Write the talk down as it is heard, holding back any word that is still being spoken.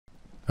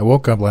I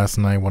woke up last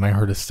night when I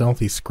heard a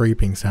stealthy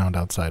scraping sound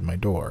outside my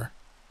door.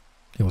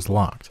 It was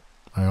locked.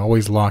 I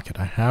always lock it.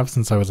 I have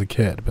since I was a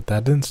kid, but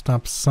that didn't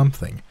stop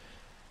something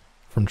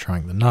from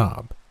trying the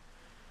knob,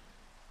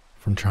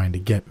 from trying to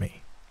get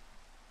me.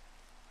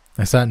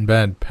 I sat in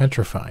bed,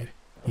 petrified,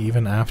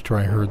 even after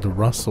I heard the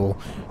rustle,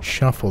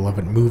 shuffle of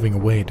it moving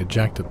away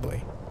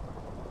dejectedly.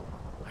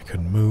 I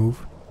couldn't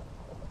move.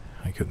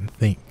 I couldn't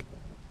think.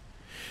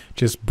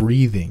 Just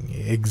breathing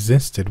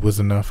existed was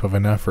enough of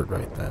an effort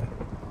right then.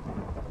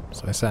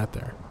 So I sat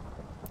there,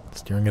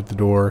 staring at the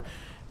door,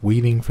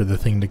 waiting for the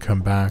thing to come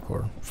back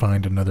or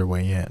find another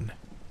way in.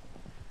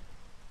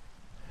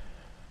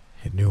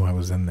 It knew I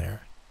was in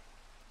there,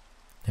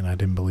 and I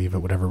didn't believe it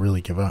would ever really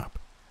give up.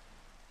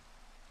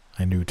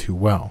 I knew too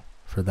well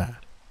for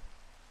that.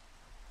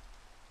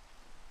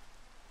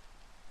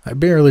 I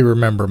barely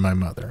remember my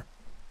mother.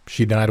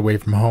 She died away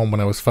from home when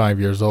I was 5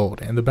 years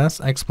old, and the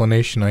best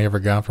explanation I ever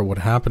got for what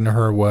happened to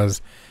her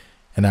was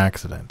an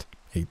accident.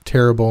 A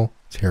terrible,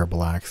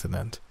 terrible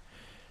accident.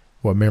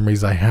 What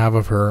memories I have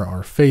of her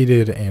are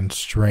faded and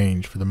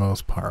strange for the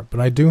most part, but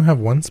I do have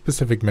one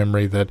specific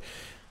memory that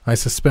I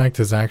suspect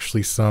is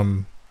actually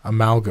some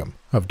amalgam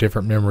of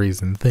different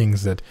memories and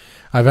things that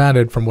I've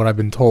added from what I've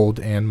been told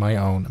and my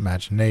own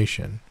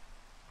imagination.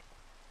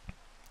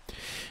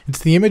 It's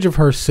the image of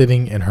her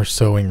sitting in her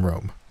sewing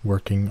room,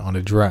 working on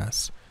a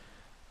dress.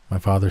 My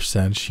father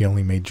said she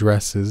only made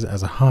dresses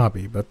as a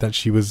hobby, but that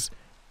she was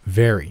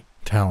very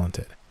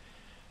talented.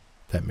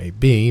 That may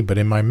be, but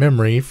in my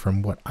memory,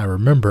 from what I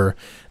remember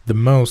the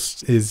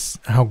most, is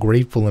how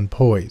grateful and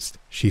poised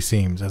she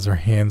seems as her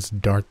hands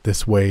dart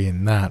this way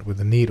and that with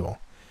a needle.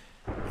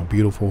 How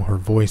beautiful her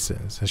voice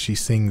is as she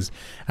sings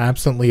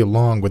absently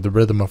along with the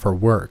rhythm of her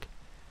work.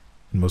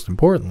 And most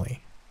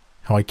importantly,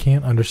 how I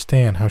can't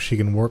understand how she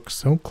can work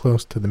so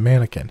close to the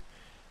mannequin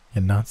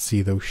and not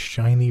see those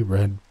shiny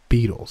red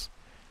beetles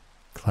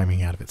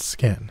climbing out of its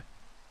skin.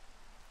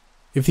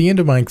 If the end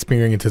of my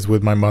experiences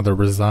with my mother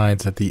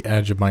resides at the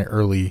edge of my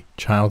early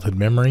childhood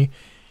memory,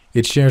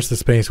 it shares the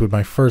space with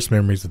my first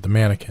memories of the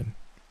mannequin.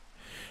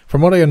 From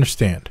what I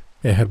understand,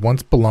 it had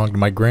once belonged to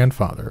my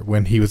grandfather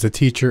when he was a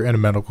teacher in a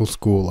medical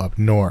school up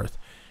north.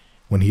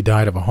 When he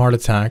died of a heart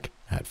attack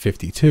at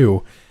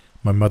 52,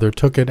 my mother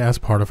took it as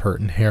part of her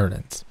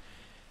inheritance.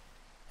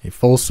 A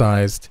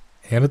full-sized,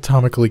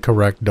 anatomically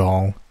correct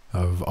doll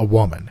of a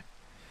woman.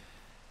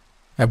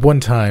 At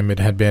one time, it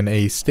had been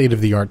a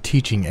state-of-the-art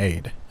teaching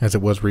aid, as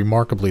it was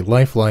remarkably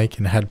lifelike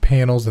and had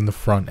panels in the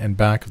front and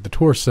back of the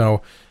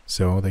torso,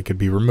 so they could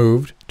be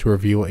removed to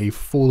reveal a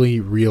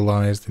fully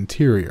realized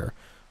interior,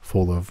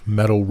 full of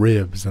metal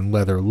ribs and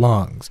leather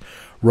lungs,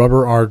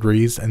 rubber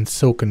arteries, and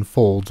silken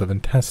folds of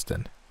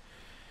intestine.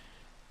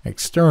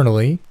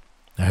 Externally,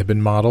 it had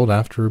been modeled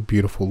after a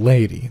beautiful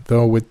lady,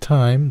 though with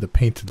time the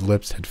painted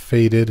lips had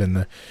faded and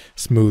the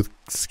smooth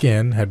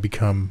skin had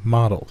become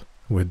mottled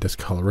with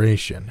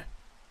discoloration.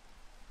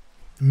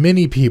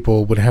 Many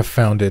people would have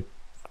found it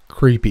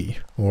creepy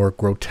or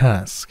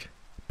grotesque,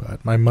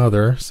 but my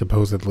mother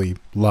supposedly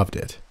loved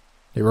it.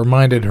 It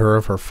reminded her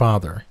of her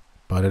father,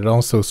 but it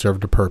also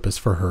served a purpose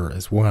for her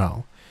as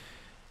well.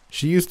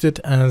 She used it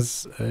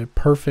as a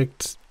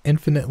perfect,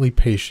 infinitely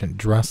patient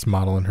dress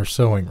model in her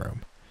sewing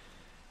room.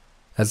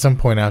 At some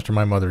point after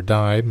my mother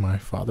died, my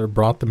father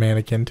brought the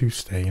mannequin to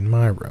stay in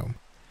my room.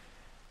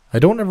 I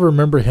don't ever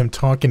remember him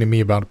talking to me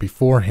about it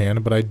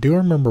beforehand, but I do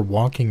remember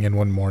walking in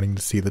one morning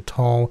to see the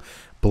tall,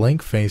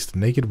 blank-faced,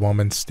 naked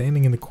woman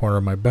standing in the corner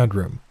of my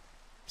bedroom,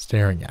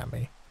 staring at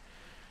me.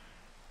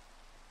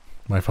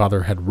 My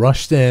father had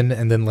rushed in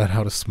and then let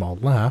out a small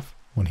laugh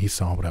when he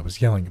saw what I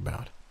was yelling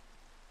about.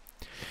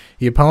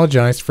 He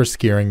apologized for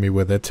scaring me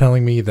with it,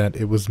 telling me that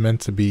it was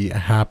meant to be a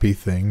happy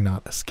thing,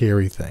 not a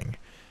scary thing,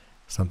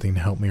 something to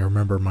help me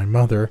remember my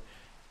mother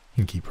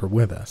and keep her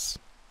with us.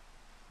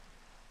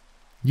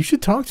 You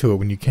should talk to it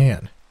when you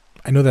can.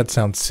 I know that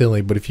sounds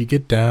silly, but if you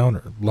get down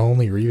or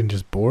lonely or even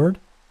just bored,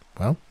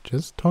 well,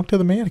 just talk to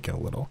the mannequin a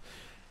little,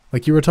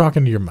 like you were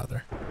talking to your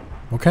mother,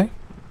 okay?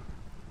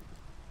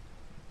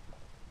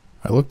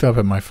 I looked up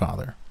at my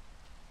father.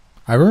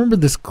 I remember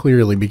this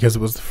clearly because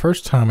it was the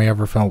first time I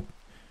ever felt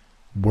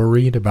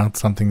worried about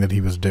something that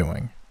he was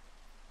doing.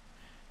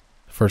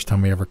 The first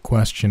time I ever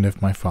questioned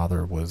if my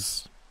father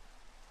was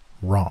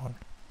wrong.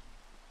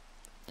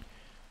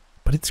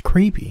 But it's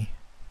creepy.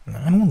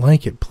 I don't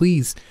like it.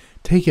 Please,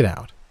 take it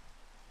out.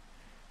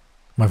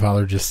 My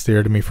father just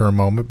stared at me for a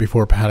moment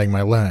before patting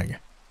my leg.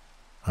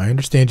 I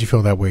understand you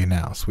feel that way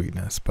now,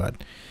 sweetness, but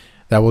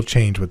that will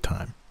change with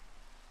time.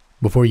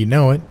 Before you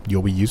know it,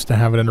 you'll be used to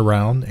having it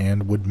around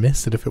and would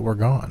miss it if it were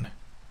gone.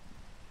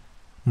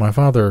 My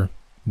father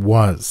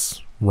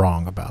was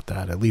wrong about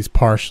that, at least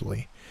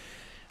partially.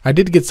 I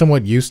did get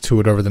somewhat used to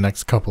it over the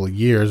next couple of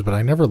years, but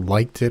I never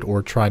liked it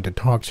or tried to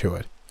talk to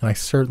it, and I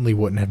certainly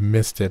wouldn't have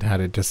missed it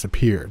had it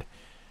disappeared.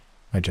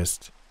 I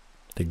just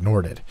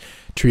ignored it,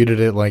 treated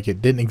it like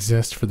it didn't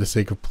exist for the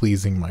sake of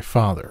pleasing my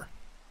father.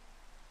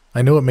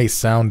 I know it may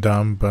sound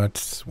dumb,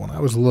 but when I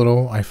was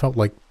little, I felt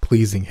like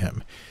pleasing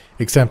him.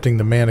 accepting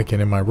the mannequin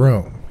in my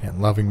room,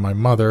 and loving my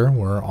mother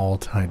were all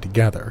tied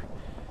together.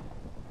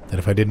 That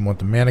if I didn't want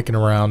the mannequin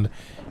around,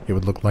 it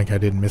would look like I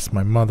didn't miss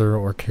my mother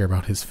or care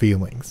about his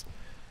feelings.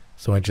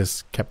 So I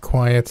just kept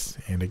quiet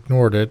and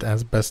ignored it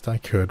as best I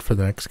could for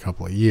the next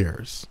couple of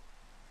years.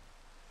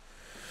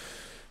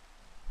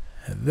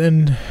 And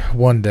then,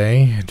 one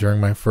day,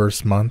 during my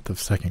first month of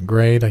second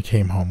grade, I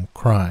came home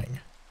crying.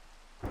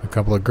 A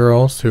couple of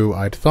girls who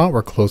I'd thought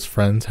were close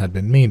friends had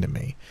been mean to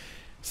me,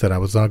 said I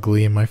was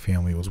ugly and my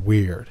family was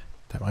weird,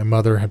 that my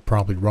mother had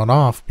probably run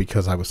off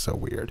because I was so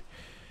weird.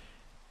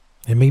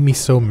 It made me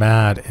so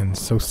mad and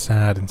so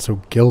sad and so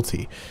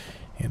guilty,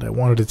 and I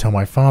wanted to tell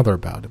my father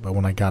about it, but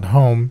when I got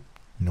home,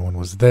 no one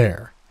was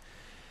there.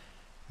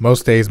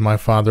 Most days my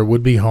father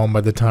would be home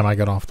by the time I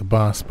got off the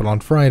bus, but on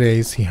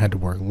Fridays he had to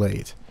work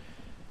late.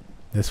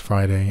 This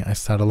Friday, I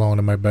sat alone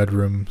in my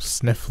bedroom,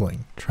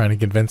 sniffling, trying to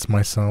convince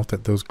myself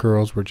that those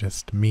girls were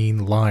just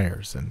mean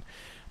liars and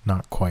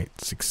not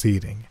quite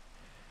succeeding.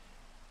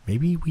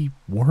 Maybe we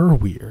were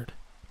weird.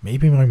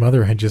 Maybe my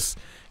mother had just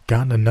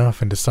gotten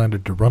enough and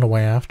decided to run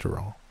away after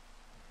all.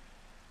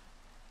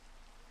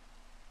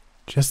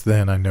 Just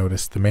then, I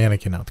noticed the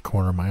mannequin out the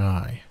corner of my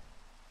eye.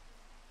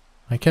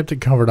 I kept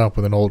it covered up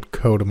with an old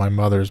coat of my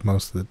mother's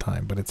most of the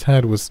time, but its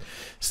head was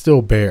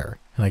still bare,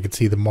 and I could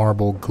see the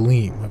marble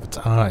gleam of its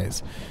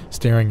eyes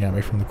staring at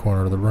me from the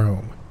corner of the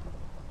room.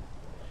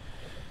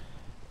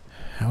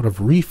 Out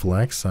of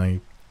reflex,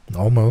 I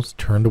almost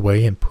turned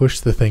away and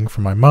pushed the thing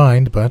from my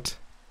mind, but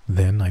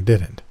then I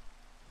didn't,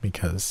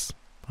 because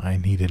I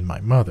needed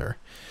my mother.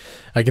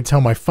 I could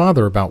tell my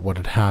father about what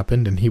had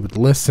happened, and he would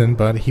listen,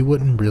 but he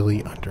wouldn't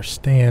really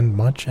understand,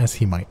 much as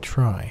he might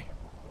try.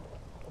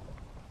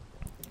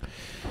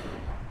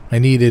 I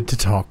needed to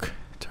talk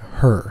to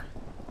her,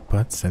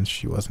 but since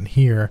she wasn't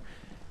here,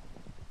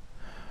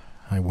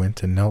 I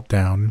went and knelt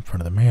down in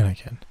front of the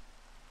mannequin.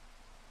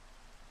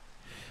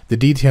 The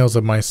details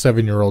of my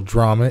 7-year-old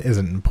drama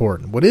isn't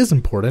important. What is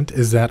important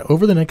is that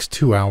over the next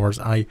 2 hours,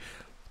 I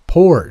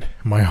poured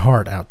my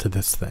heart out to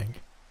this thing.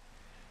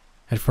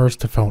 At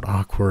first, it felt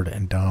awkward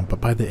and dumb,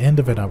 but by the end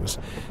of it, I was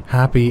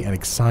happy and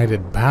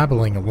excited,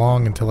 babbling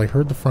along until I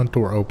heard the front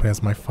door open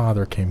as my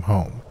father came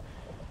home.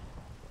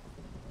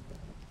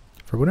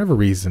 For whatever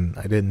reason,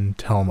 I didn't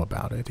tell him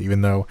about it,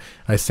 even though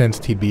I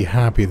sensed he'd be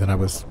happy that I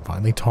was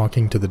finally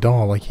talking to the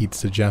doll like he'd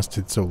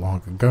suggested so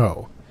long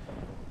ago.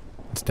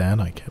 Instead,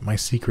 I kept my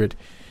secret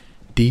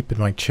deep in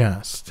my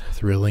chest,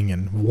 thrilling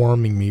and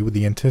warming me with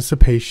the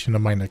anticipation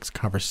of my next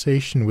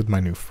conversation with my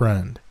new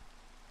friend.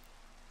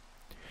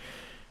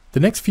 The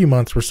next few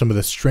months were some of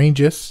the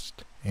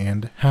strangest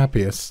and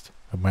happiest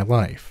of my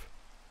life.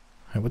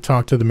 I would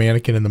talk to the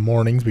mannequin in the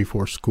mornings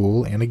before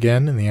school and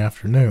again in the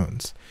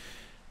afternoons.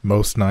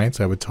 Most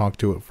nights I would talk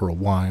to it for a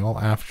while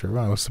after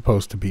I was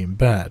supposed to be in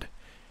bed.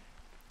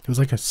 It was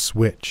like a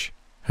switch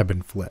had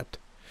been flipped.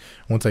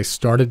 Once I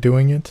started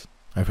doing it,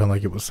 I felt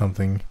like it was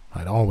something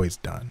I'd always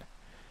done.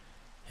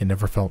 It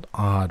never felt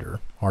odd or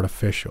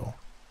artificial.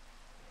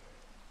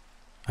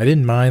 I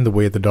didn't mind the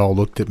way the doll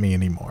looked at me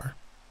anymore.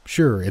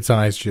 Sure, its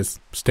eyes just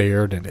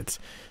stared and its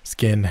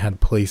skin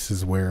had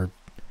places where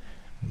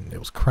it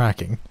was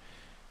cracking.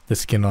 The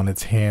skin on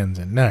its hands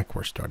and neck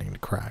were starting to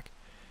crack.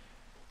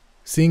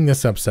 Seeing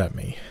this upset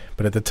me,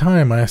 but at the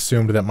time I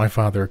assumed that my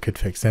father could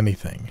fix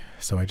anything,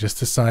 so I just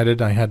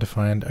decided I had to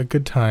find a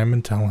good time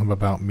and tell him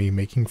about me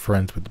making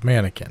friends with the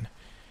mannequin.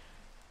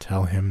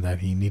 Tell him that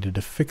he needed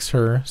to fix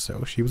her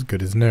so she was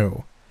good as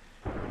new.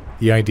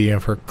 The idea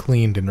of her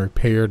cleaned and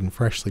repaired and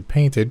freshly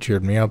painted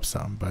cheered me up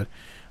some, but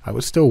I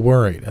was still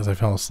worried as I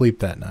fell asleep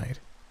that night.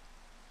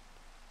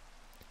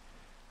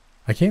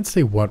 I can't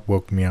say what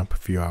woke me up a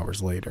few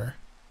hours later.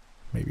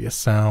 Maybe a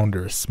sound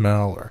or a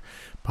smell or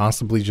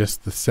possibly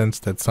just the sense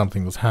that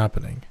something was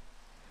happening.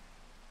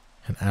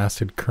 An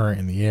acid current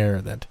in the air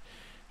that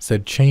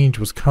said change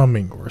was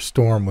coming or a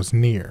storm was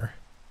near.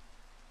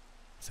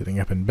 Sitting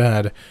up in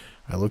bed,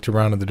 I looked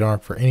around in the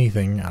dark for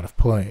anything out of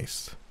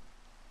place.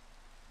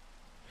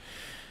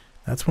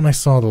 That's when I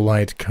saw the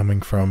light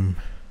coming from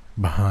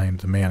behind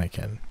the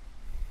mannequin.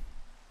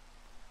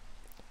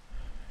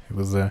 It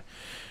was a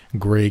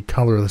gray,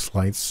 colorless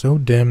light so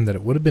dim that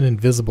it would have been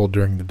invisible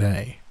during the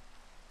day.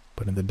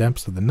 But in the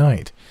depths of the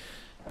night,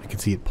 I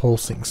could see it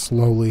pulsing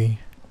slowly,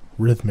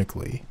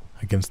 rhythmically,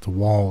 against the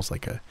walls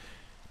like a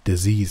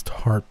diseased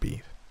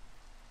heartbeat.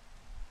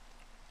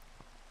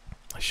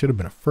 I should have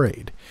been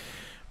afraid,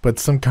 but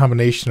some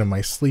combination of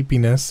my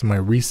sleepiness and my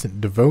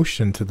recent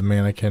devotion to the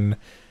mannequin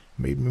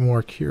made me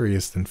more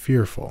curious than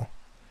fearful.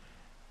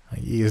 I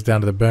eased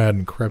out of the bed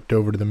and crept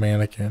over to the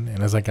mannequin,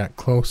 and as I got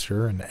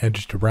closer and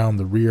edged around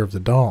the rear of the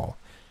doll,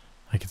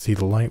 I could see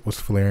the light was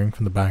flaring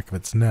from the back of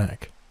its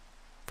neck,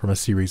 from a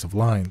series of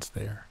lines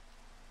there.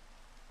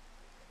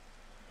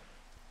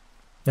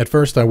 At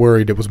first I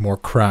worried it was more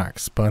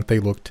cracks, but they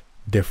looked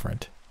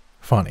different,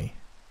 funny.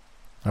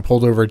 I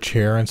pulled over a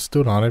chair and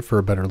stood on it for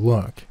a better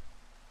look.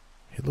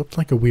 It looked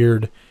like a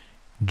weird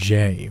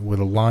J with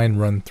a line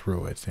run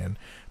through it and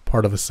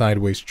part of a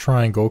sideways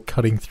triangle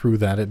cutting through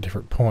that at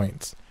different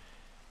points.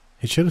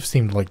 It should have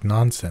seemed like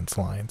nonsense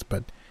lines,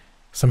 but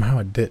somehow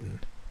it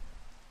didn't.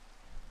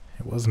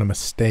 It wasn't a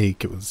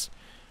mistake, it was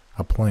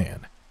a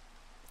plan.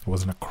 It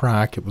wasn't a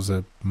crack, it was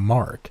a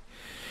mark.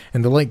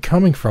 And the light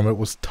coming from it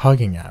was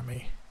tugging at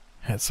me,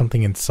 at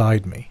something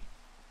inside me.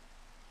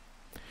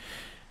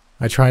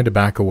 I tried to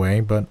back away,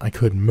 but I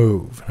couldn't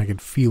move. I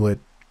could feel it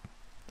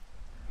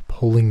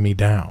pulling me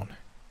down.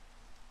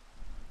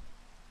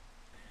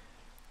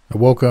 I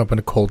woke up in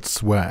a cold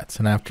sweat,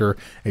 and after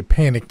a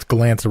panicked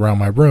glance around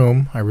my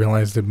room, I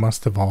realized it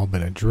must have all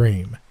been a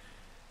dream.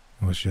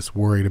 I was just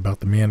worried about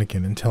the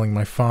mannequin and telling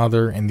my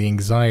father, and the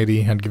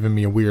anxiety had given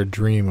me a weird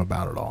dream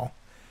about it all.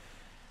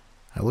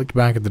 I looked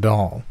back at the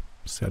doll,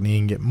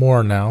 studying it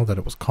more now that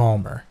it was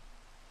calmer.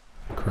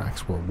 The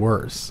cracks were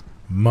worse,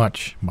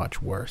 much,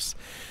 much worse.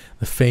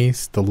 The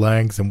face, the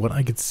legs, and what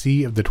I could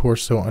see of the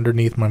torso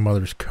underneath my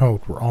mother's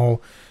coat were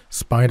all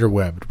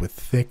spiderwebbed with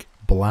thick,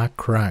 black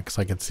cracks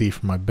I could see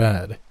from my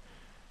bed.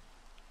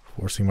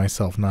 Forcing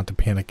myself not to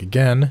panic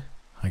again,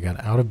 I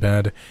got out of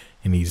bed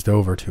and eased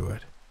over to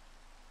it.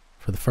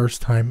 For the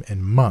first time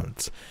in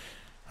months,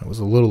 I was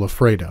a little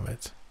afraid of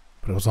it,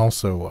 but I was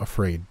also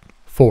afraid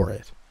for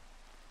it.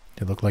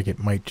 It looked like it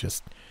might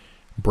just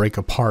break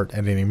apart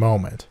at any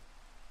moment.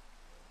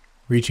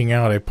 Reaching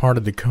out, I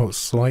parted the coat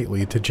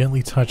slightly to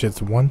gently touch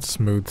its once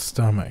smooth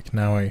stomach,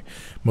 now a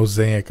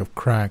mosaic of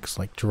cracks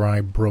like dry,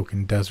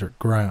 broken desert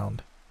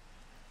ground.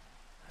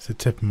 As the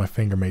tip of my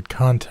finger made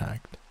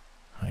contact,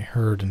 I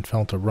heard and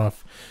felt a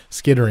rough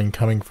skittering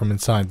coming from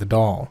inside the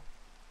doll.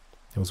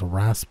 It was a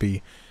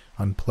raspy,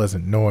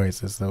 unpleasant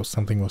noise, as though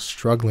something was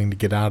struggling to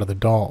get out of the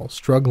doll,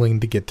 struggling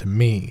to get to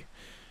me.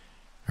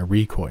 I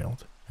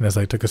recoiled, and as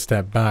I took a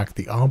step back,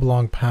 the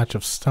oblong patch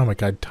of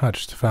stomach I'd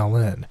touched fell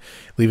in,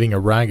 leaving a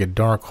ragged,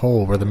 dark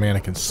hole where the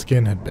mannequin's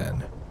skin had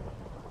been.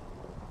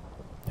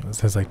 It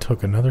was as I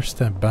took another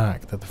step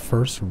back that the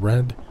first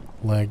red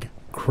leg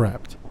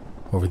crept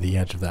over the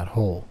edge of that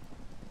hole.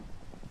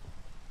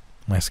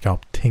 My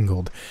scalp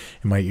tingled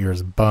and my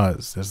ears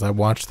buzzed as I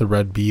watched the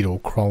red beetle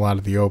crawl out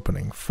of the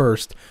opening,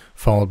 first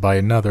followed by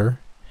another,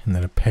 and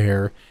then a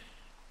pair,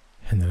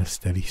 and then a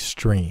steady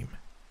stream.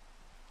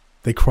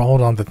 They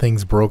crawled on the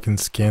thing's broken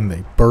skin,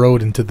 they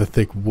burrowed into the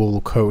thick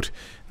wool coat,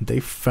 and they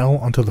fell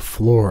onto the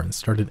floor and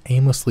started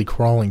aimlessly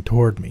crawling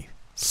toward me.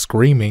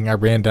 Screaming, I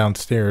ran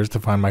downstairs to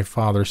find my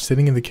father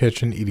sitting in the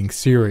kitchen eating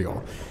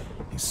cereal.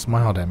 He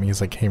smiled at me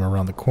as I came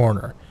around the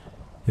corner,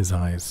 his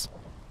eyes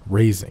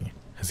raising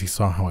as he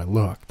saw how I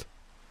looked.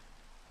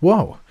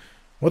 "Whoa,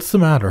 what's the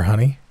matter,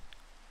 honey?"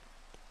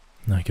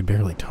 I could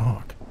barely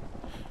talk.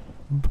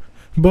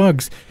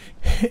 Bugs!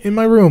 In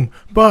my room!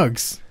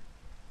 Bugs!"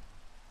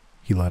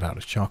 He let out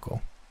a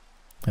chuckle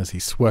as he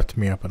swept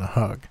me up in a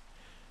hug.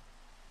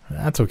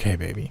 "That's okay,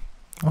 baby.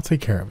 I'll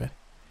take care of it."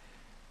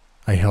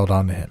 I held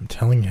on to him,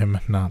 telling him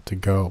not to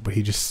go, but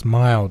he just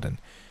smiled and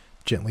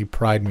gently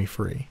pried me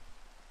free.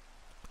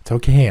 "It's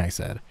okay," I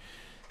said.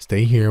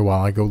 "Stay here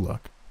while I go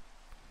look."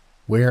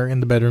 "Where in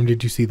the bedroom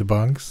did you see the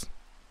bugs?"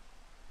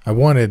 I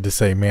wanted to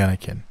say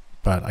Manikin,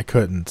 but I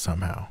couldn't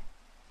somehow.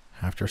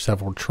 After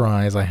several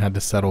tries, I had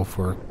to settle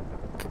for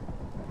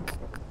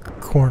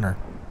corner.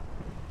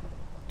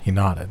 He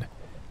nodded.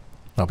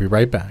 "I'll be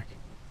right back."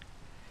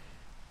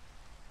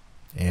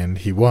 And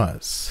he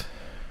was.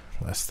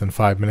 Less than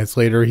 5 minutes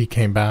later, he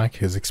came back,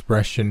 his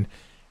expression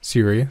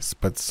serious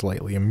but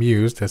slightly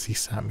amused as he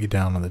sat me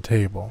down on the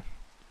table.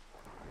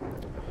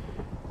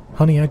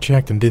 "Honey, I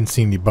checked and didn't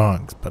see any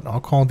bugs, but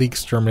I'll call the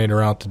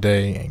exterminator out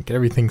today and get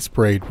everything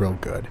sprayed real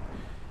good.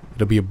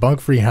 It'll be a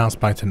bug-free house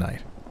by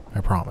tonight, I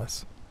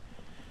promise."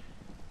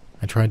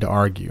 I tried to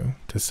argue,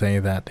 to say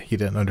that he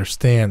didn't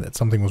understand that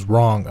something was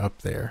wrong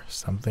up there.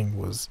 Something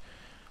was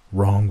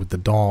wrong with the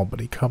doll, but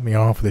he cut me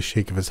off with a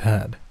shake of his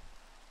head.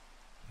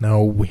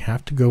 "No, we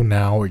have to go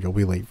now or you'll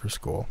be late for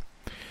school.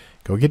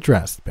 Go get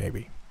dressed,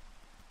 baby."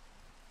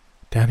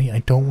 "Daddy, I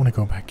don't want to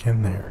go back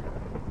in there."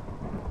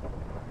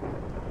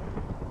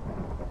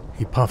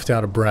 He puffed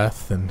out a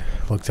breath and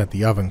looked at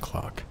the oven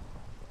clock.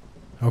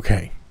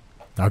 "Okay,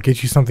 I'll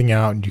get you something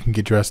out and you can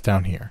get dressed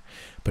down here.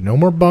 But no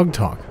more bug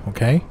talk,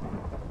 okay?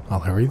 I'll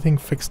have everything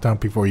fixed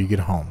up before you get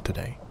home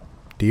today.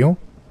 Deal?"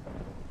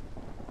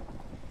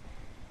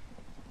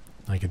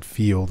 I could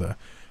feel the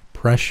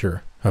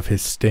pressure of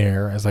his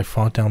stare as I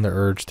fought down the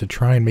urge to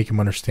try and make him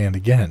understand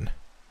again.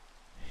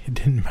 It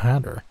didn't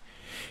matter.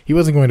 He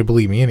wasn't going to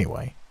believe me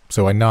anyway,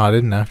 so I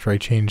nodded, and after I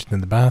changed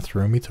in the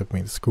bathroom, he took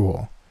me to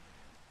school.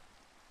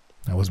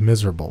 I was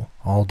miserable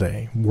all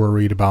day,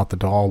 worried about the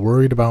doll,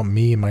 worried about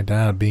me and my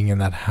dad being in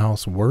that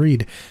house,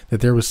 worried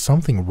that there was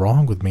something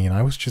wrong with me and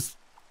I was just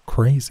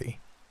crazy.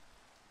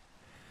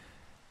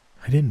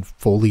 I didn't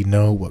fully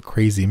know what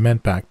crazy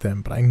meant back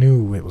then, but I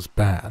knew it was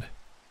bad.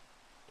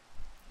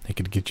 It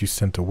could get you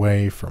sent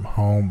away from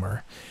home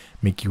or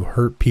make you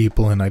hurt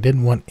people, and I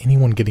didn't want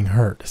anyone getting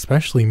hurt,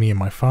 especially me and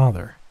my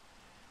father.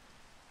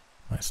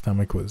 My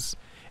stomach was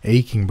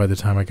aching by the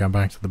time I got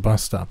back to the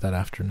bus stop that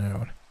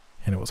afternoon,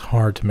 and it was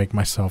hard to make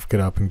myself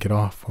get up and get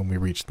off when we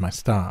reached my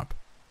stop.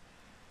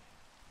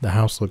 The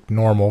house looked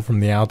normal from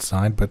the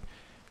outside, but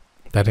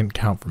that didn't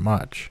count for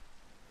much.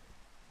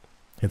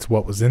 It's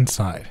what was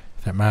inside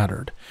that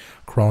mattered,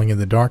 crawling in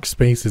the dark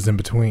spaces in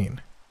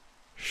between.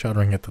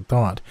 Shuddering at the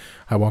thought,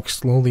 I walked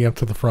slowly up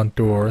to the front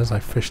door as I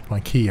fished my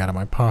key out of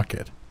my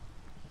pocket.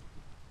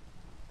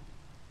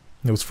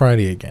 It was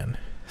Friday again,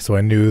 so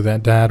I knew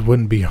that Dad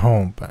wouldn't be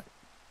home, but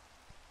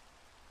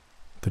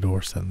the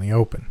door suddenly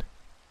opened.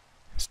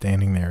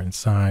 Standing there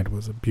inside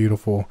was a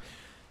beautiful,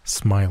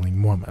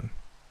 smiling woman.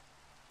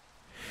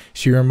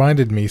 She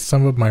reminded me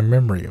some of my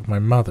memory of my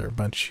mother,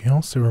 but she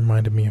also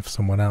reminded me of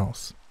someone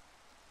else.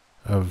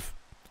 Of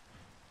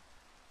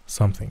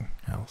something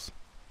else.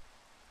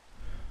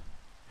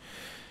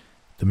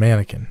 The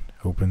mannequin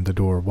opened the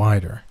door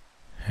wider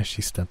as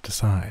she stepped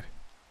aside.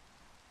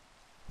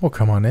 "Well,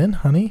 come on in,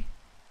 honey.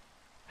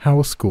 How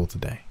was school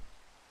today?"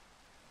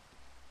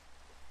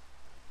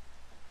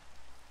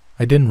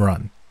 I didn't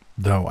run,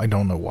 though I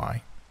don't know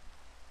why.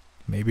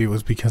 Maybe it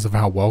was because of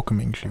how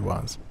welcoming she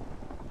was,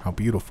 how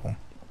beautiful.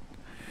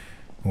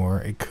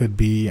 Or it could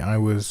be I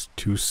was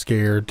too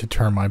scared to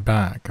turn my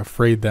back,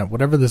 afraid that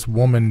whatever this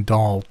woman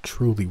doll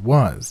truly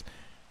was,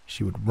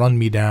 she would run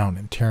me down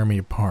and tear me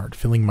apart,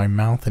 filling my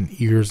mouth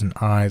and ears and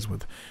eyes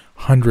with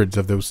hundreds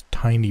of those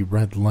tiny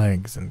red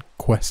legs and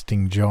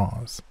questing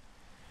jaws.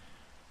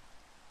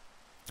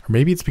 Or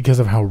maybe it's because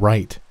of how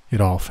right it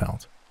all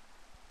felt.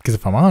 Because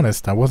if I'm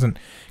honest, I wasn't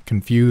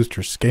confused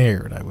or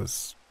scared. I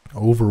was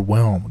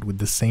overwhelmed with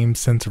the same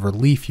sense of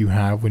relief you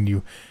have when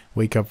you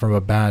wake up from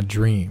a bad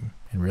dream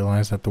and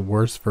realize that the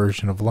worst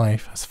version of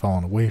life has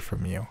fallen away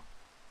from you.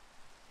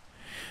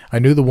 I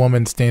knew the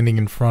woman standing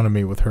in front of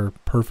me with her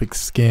perfect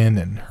skin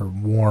and her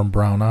warm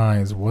brown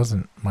eyes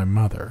wasn't my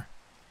mother.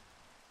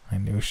 I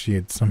knew she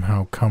had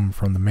somehow come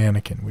from the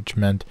mannequin, which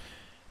meant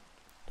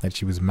that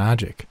she was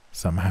magic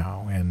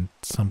somehow and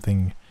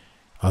something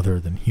other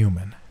than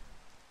human.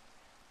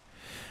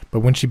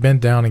 But when she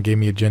bent down and gave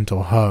me a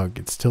gentle hug,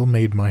 it still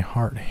made my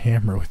heart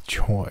hammer with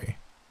joy.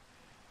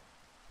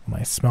 When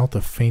I smelt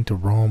a faint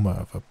aroma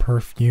of a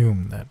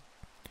perfume that,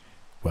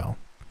 well,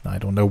 I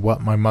don't know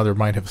what my mother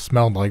might have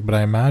smelled like, but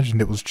I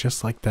imagined it was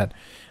just like that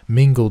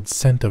mingled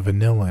scent of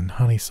vanilla and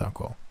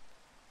honeysuckle.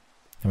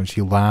 And when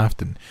she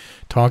laughed and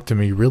talked to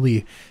me,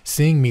 really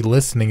seeing me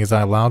listening as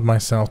I allowed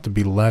myself to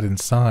be led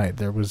inside,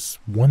 there was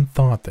one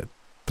thought that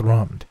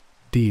thrummed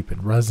deep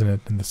and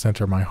resonant in the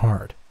center of my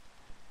heart.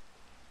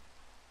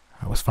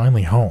 I was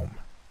finally home.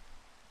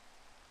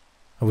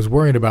 I was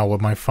worried about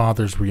what my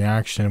father's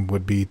reaction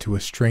would be to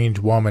a strange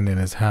woman in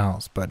his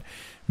house, but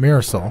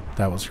Marisol,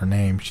 that was her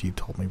name, she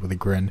told me with a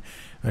grin,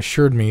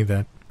 assured me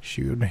that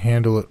she would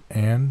handle it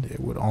and it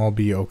would all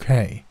be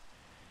okay.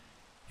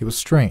 It was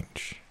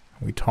strange.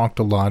 We talked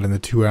a lot in the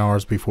 2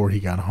 hours before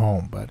he got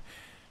home, but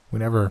we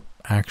never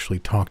actually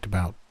talked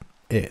about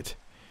it,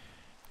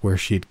 where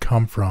she had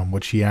come from,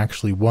 what she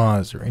actually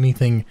was, or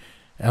anything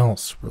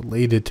else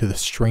related to the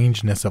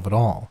strangeness of it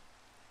all.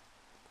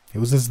 It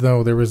was as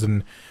though there was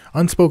an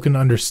unspoken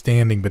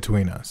understanding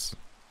between us,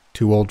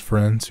 two old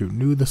friends who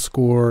knew the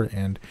score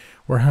and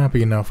were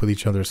happy enough with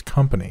each other's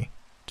company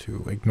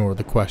to ignore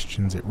the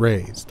questions it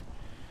raised.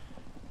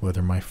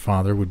 Whether my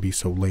father would be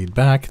so laid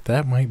back,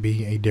 that might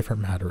be a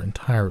different matter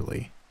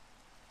entirely.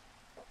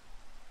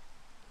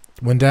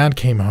 When Dad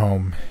came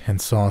home and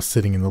saw us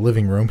sitting in the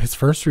living room, his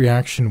first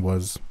reaction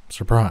was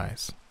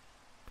surprise.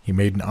 He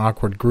made an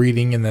awkward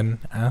greeting and then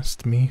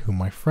asked me who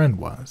my friend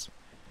was.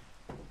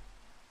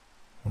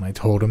 When I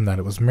told him that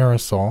it was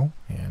Marisol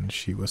and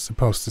she was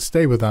supposed to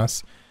stay with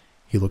us,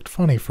 he looked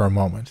funny for a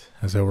moment,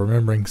 as though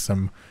remembering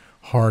some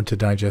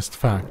hard-to-digest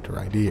fact or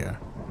idea.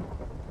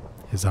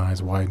 His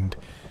eyes widened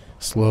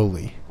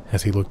slowly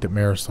as he looked at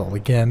Marisol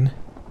again,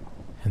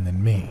 and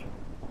then me.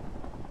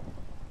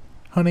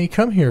 "Honey,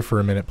 come here for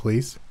a minute,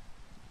 please."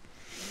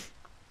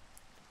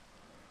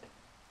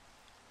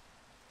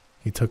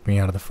 He took me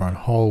out of the front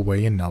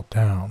hallway and knelt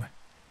down.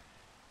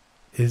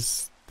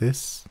 "Is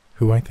this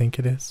who I think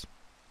it is?"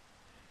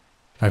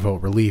 I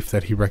felt relief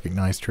that he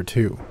recognized her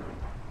too.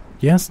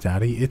 "Yes,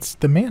 Daddy, it's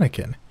the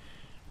mannequin.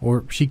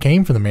 Or she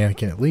came from the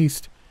mannequin at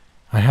least.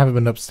 I haven't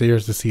been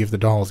upstairs to see if the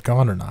doll is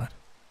gone or not."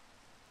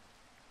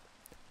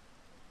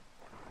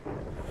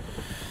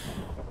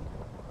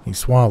 He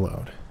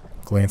swallowed,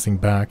 glancing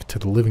back to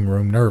the living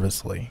room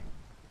nervously.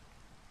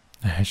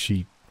 "Has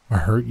she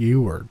hurt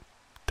you or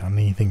done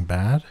anything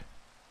bad?"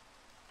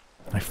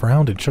 I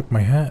frowned and shook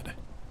my head.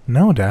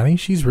 "No, Daddy,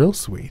 she's real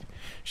sweet.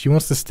 She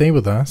wants to stay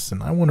with us,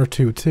 and I want her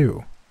to,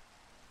 too."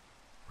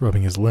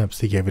 Rubbing his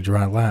lips, he gave a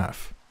dry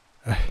laugh.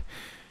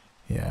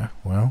 "Yeah,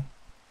 well,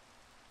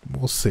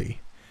 we'll see.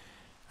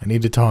 I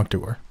need to talk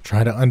to her,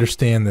 try to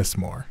understand this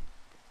more."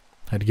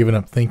 I'd given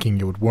up thinking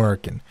it would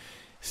work, and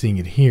seeing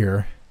it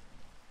here,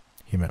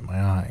 he met my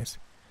eyes.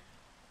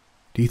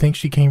 "Do you think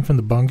she came from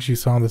the bugs you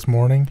saw this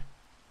morning?"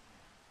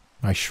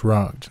 I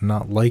shrugged,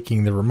 not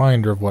liking the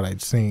reminder of what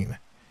I'd seen.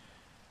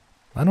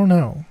 "I don't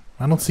know.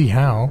 I don't see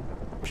how.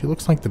 She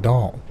looks like the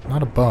doll,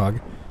 not a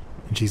bug,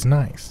 and she's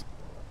nice."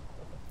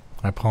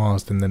 I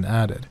paused and then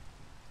added,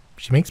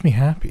 "She makes me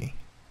happy."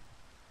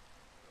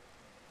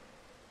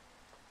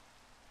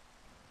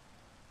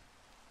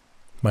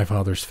 My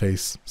father's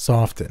face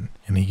softened,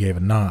 and he gave a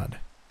nod,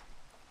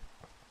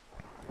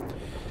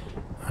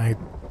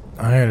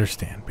 I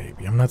understand,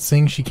 baby. I'm not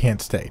saying she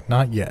can't stay.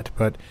 Not yet,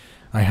 but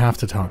I have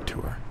to talk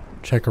to her.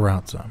 Check her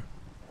out some.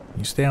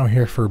 You stay out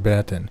here for a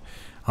bit, and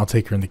I'll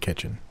take her in the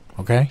kitchen,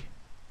 okay?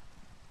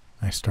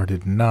 I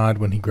started to nod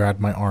when he grabbed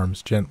my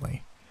arms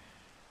gently.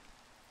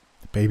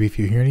 Baby, if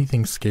you hear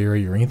anything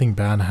scary or anything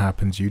bad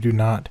happens, you do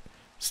not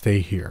stay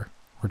here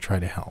or try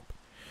to help.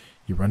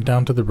 You run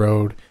down to the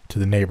road to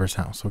the neighbor's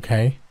house,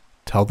 okay?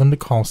 Tell them to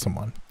call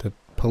someone. The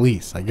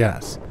police, I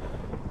guess.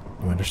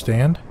 You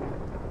understand?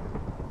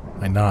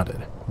 I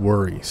nodded,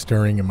 worry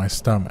stirring in my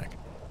stomach.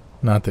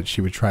 Not that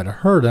she would try to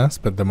hurt us,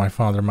 but that my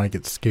father might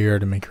get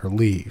scared and make her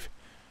leave.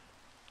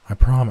 I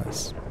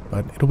promise,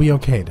 but it'll be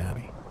okay,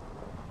 Daddy.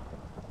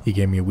 He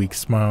gave me a weak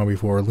smile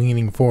before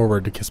leaning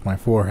forward to kiss my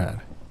forehead.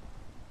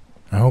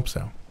 I hope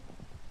so.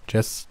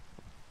 Just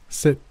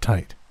sit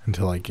tight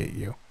until I get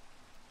you.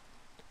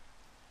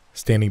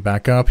 Standing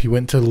back up, he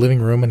went to the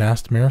living room and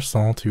asked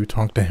Marisol to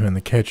talk to him in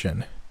the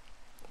kitchen.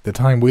 The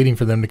time waiting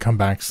for them to come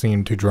back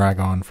seemed to drag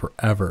on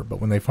forever, but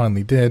when they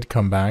finally did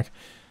come back,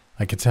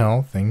 I could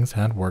tell things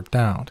had worked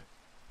out.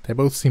 They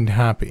both seemed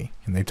happy,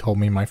 and they told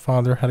me my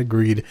father had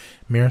agreed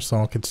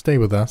Marisol could stay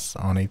with us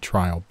on a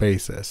trial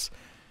basis.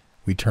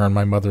 We turned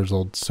my mother's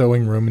old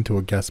sewing room into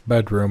a guest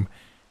bedroom,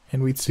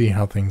 and we'd see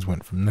how things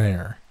went from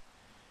there.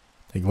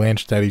 They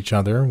glanced at each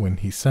other when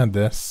he said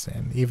this,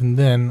 and even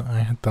then I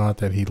had thought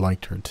that he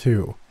liked her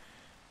too.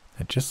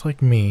 That just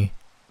like me,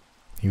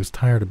 he was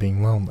tired of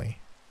being lonely.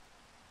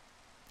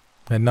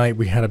 At night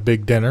we had a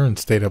big dinner and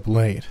stayed up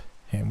late,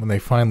 and when they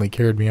finally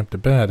carried me up to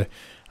bed,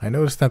 I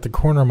noticed that the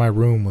corner of my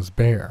room was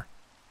bare.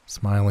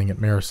 Smiling at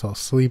Marisol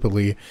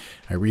sleepily,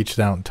 I reached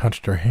out and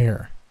touched her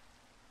hair.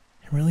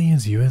 It really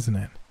is you, isn't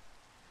it?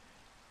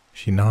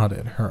 She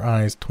nodded, her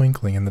eyes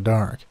twinkling in the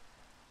dark.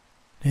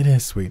 It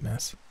is,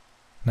 sweetness.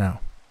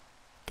 Now,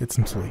 get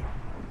some sleep.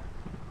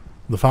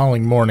 The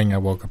following morning I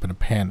woke up in a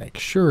panic,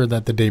 sure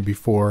that the day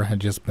before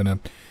had just been a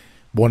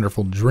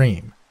wonderful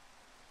dream.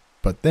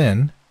 But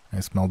then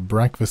I smelled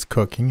breakfast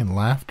cooking and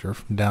laughter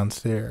from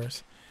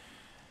downstairs.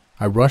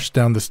 I rushed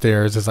down the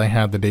stairs as I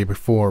had the day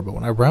before, but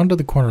when I rounded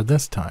the corner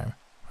this time,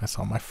 I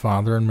saw my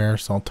father and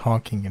Marisol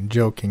talking and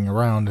joking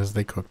around as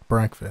they cooked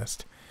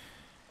breakfast.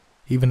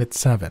 Even at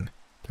 7,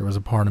 there was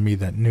a part of me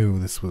that knew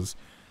this was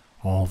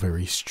all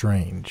very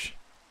strange.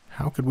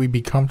 How could we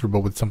be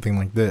comfortable with something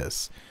like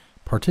this,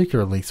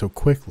 particularly so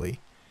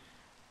quickly?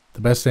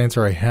 The best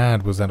answer I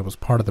had was that it was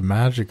part of the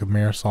magic of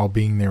Marisol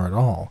being there at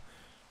all,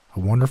 a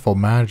wonderful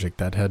magic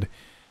that had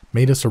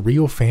made us a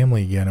real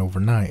family again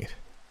overnight.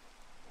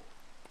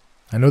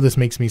 I know this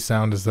makes me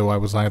sound as though I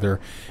was either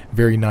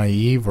very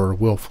naive or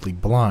willfully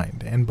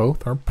blind, and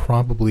both are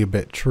probably a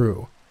bit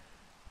true.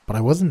 But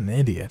I wasn't an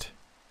idiot.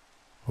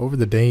 Over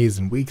the days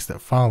and weeks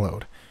that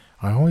followed,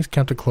 I always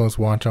kept a close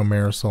watch on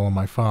Marisol and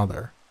my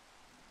father.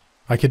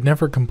 I could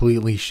never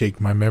completely shake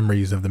my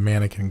memories of the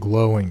Manikin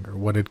glowing or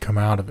what had come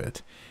out of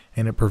it,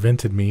 and it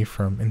prevented me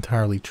from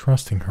entirely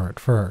trusting her at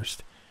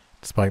first,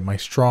 despite my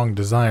strong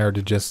desire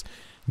to just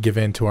give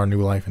in to our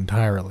new life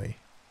entirely.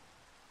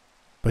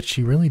 But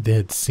she really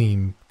did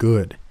seem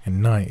good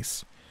and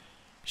nice.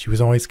 She was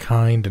always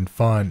kind and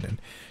fun,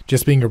 and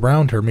just being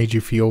around her made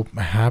you feel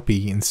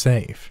happy and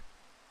safe.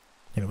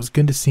 And it was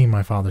good to see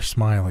my father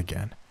smile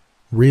again.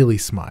 Really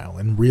smile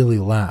and really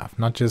laugh,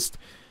 not just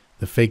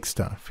the fake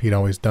stuff he'd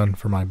always done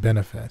for my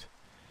benefit.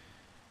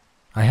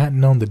 I hadn't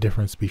known the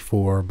difference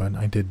before, but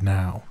I did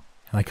now,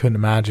 and I couldn't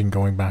imagine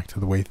going back to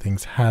the way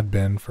things had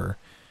been for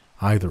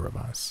either of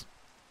us.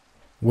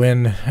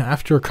 When,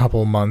 after a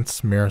couple of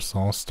months,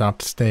 Marisol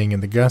stopped staying in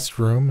the guest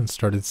room and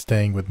started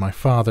staying with my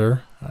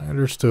father, I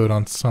understood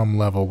on some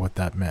level what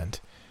that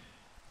meant.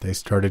 They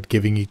started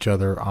giving each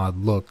other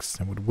odd looks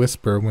and would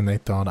whisper when they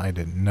thought I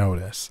didn't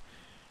notice.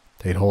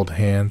 They'd hold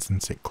hands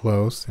and sit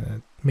close, and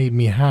it made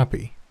me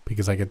happy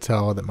because I could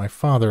tell that my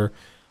father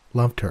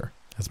loved her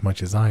as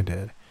much as I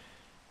did,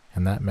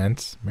 and that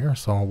meant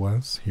Marisol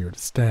was here to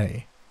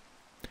stay.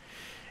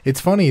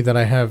 It's funny that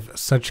I have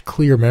such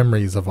clear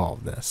memories of all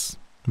of this.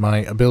 My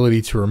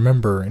ability to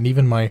remember and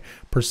even my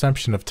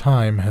perception of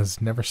time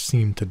has never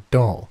seemed to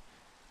dull.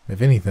 If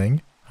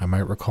anything, I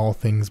might recall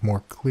things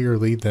more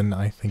clearly than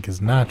I think is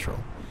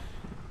natural.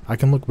 I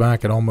can look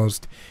back at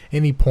almost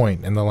any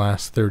point in the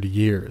last 30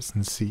 years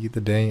and see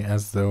the day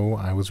as though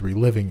I was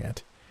reliving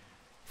it.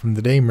 From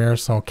the day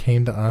Marisol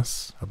came to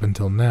us up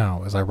until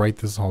now as I write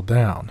this all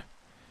down.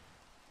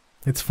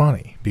 It's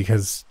funny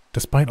because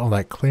despite all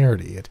that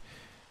clarity, it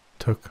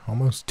took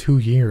almost 2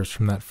 years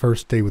from that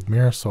first day with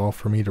Marisol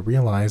for me to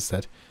realize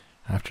that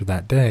after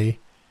that day,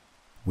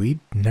 we'd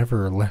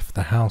never left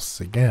the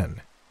house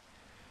again.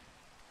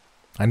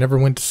 I never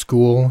went to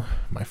school,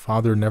 my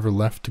father never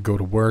left to go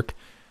to work,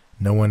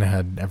 no one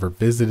had ever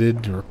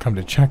visited or come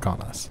to check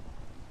on us.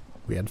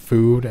 We had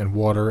food and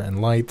water and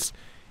lights,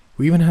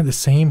 we even had the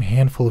same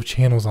handful of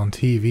channels on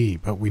TV,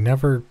 but we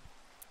never,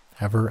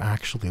 ever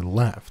actually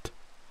left.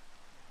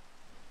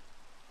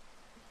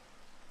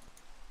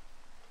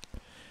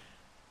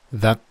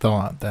 That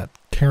thought, that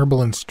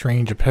terrible and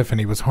strange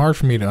epiphany was hard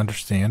for me to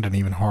understand and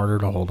even harder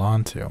to hold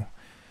on to.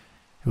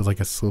 It was like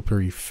a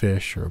slippery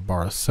fish or a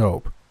bar of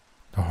soap.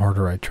 The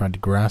harder I tried to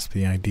grasp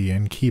the idea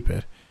and keep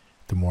it,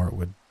 the more it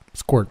would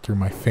squirt through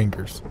my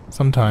fingers,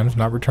 sometimes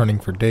not returning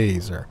for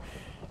days or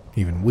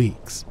even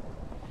weeks.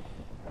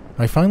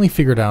 I finally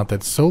figured out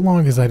that so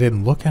long as I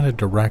didn't look at it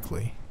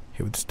directly,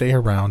 it would stay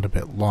around a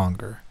bit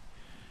longer.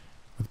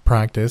 With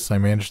practice, I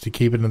managed to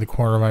keep it in the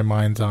corner of my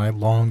mind's eye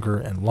longer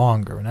and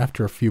longer, and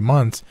after a few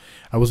months,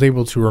 I was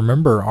able to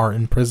remember our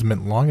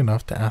imprisonment long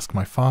enough to ask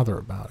my father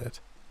about it.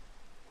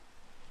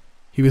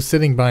 He was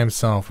sitting by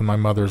himself in my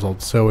mother's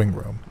old sewing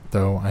room,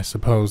 though I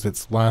suppose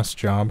its last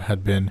job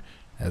had been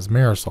as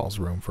Marisol's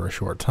room for a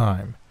short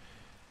time.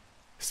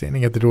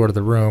 Standing at the door to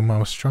the room, I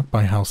was struck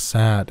by how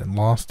sad and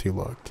lost he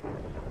looked.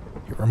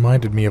 It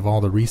reminded me of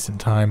all the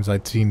recent times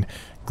I'd seen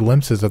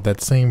glimpses of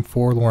that same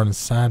forlorn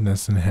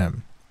sadness in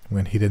him,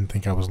 when he didn't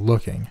think I was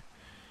looking.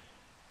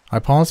 I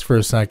paused for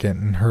a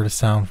second and heard a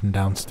sound from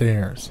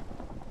downstairs.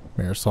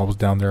 Marisol was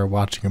down there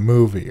watching a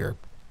movie, or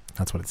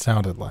that's what it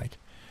sounded like.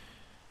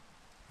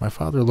 My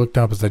father looked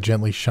up as I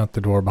gently shut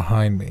the door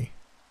behind me.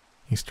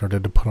 He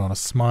started to put on a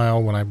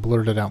smile when I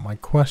blurted out my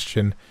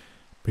question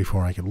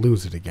before I could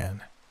lose it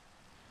again.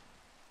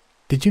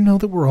 "Did you know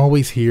that we're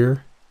always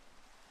here?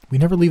 We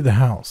never leave the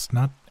house,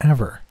 not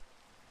ever."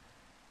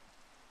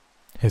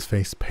 His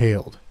face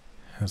paled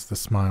as the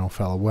smile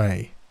fell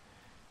away.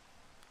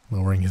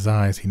 Lowering his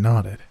eyes, he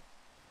nodded.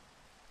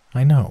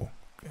 "I know.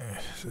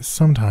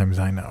 Sometimes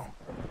I know.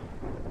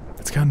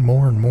 It's gotten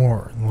more and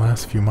more in the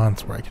last few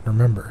months where I can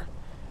remember."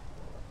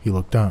 He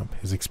looked up,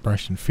 his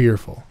expression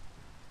fearful.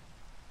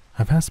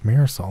 "I've asked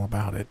Marisol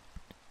about it.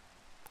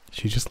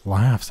 She just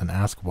laughs and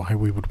asks why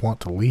we would want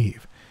to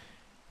leave.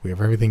 We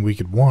have everything we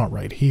could want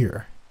right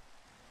here."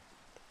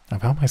 I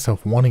found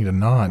myself wanting to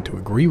nod to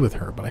agree with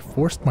her, but I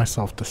forced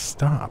myself to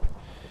stop.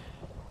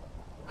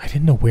 I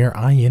didn't know where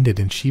I ended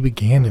and she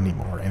began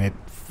anymore, and it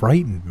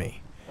frightened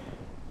me.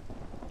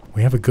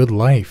 "We have a good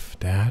life,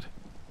 Dad.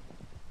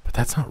 But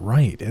that's not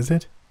right, is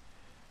it?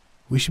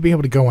 We should be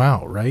able to go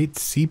out, right?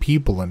 See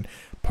people and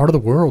part of the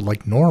world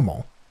like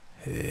normal.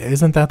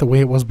 Isn't that the way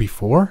it was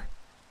before?"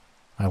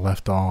 I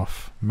left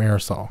off.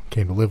 Marisol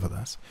came to live with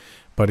us,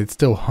 but it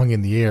still hung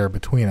in the air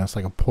between us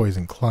like a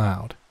poison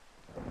cloud.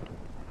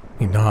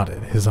 He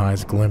nodded, his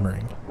eyes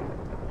glimmering.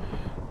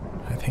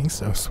 "I think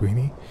so,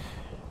 sweetie.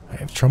 I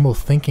have trouble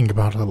thinking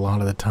about it a lot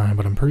of the time,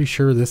 but I'm pretty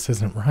sure this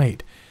isn't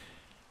right.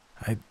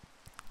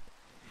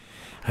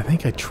 I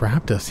think I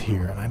trapped us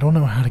here, and I don't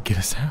know how to get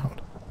us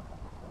out."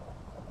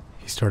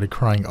 He started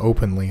crying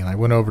openly, and I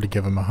went over to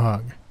give him a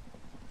hug.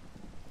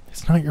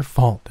 "It's not your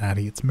fault,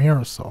 Daddy. It's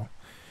Marisol.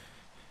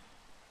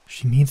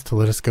 She needs to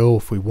let us go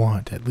if we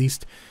want, at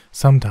least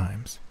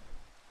sometimes."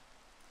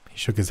 He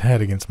shook his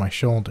head against my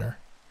shoulder.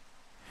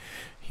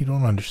 "You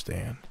don't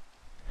understand.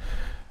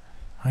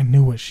 I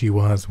knew what she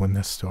was when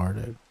this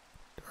started.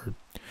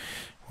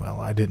 Well,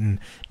 I didn't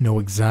know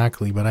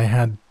exactly, but I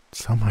had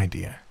some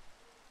idea.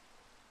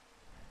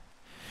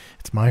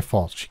 It's my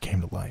fault she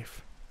came to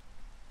life.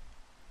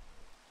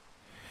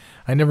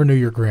 I never knew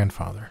your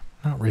grandfather.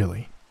 Not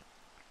really.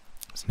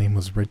 His name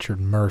was Richard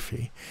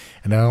Murphy,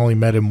 and I only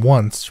met him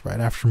once right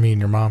after me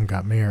and your mom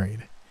got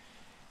married.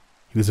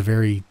 He was a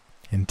very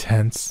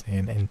intense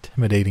and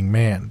intimidating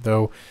man,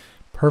 though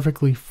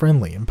perfectly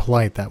friendly and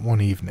polite that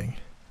one evening.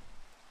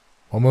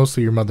 While most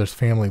of your mother's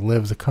family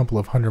lives a couple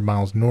of 100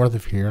 miles north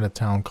of here in a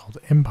town called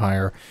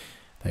Empire,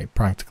 they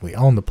practically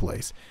own the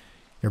place.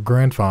 Your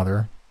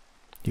grandfather,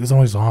 he was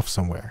always off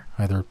somewhere,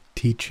 either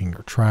teaching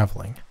or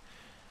traveling.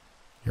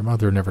 Your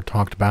mother never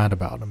talked bad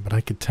about him, but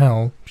I could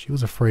tell she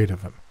was afraid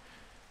of him.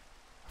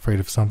 Afraid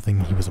of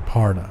something he was a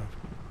part of.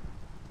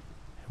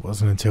 It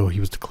wasn't until he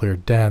was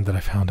declared dead that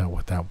I found out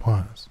what that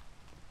was.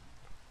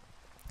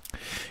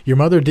 Your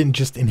mother didn't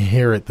just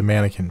inherit the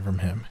Manikin from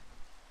him.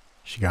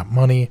 She got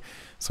money,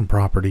 some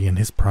property, and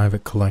his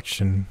private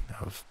collection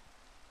of...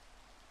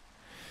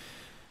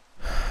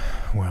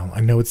 Well,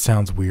 I know it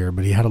sounds weird,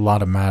 but he had a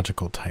lot of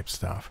magical type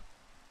stuff.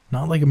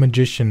 Not like a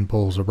magician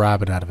pulls a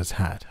rabbit out of his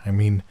hat. I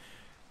mean,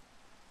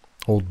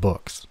 old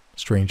books,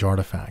 strange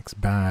artifacts,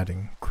 bad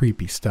and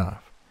creepy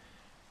stuff.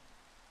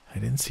 I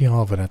didn't see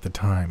all of it at the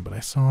time, but I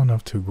saw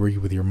enough to agree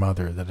with your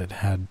mother that it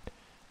had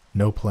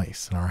no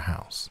place in our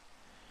house.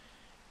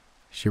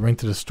 She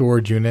rented a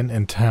storage unit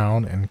in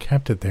town and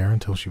kept it there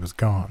until she was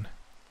gone.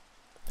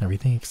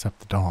 Everything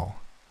except the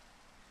doll.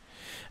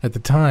 At the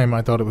time,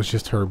 I thought it was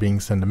just her being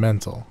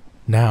sentimental.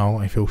 Now,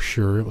 I feel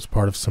sure it was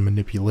part of some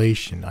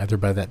manipulation, either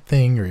by that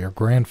thing or your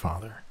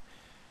grandfather.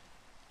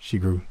 She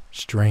grew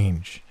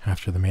strange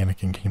after the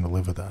Manikin came to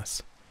live with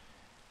us.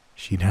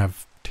 She'd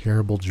have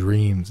terrible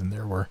dreams, and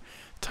there were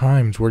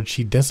times where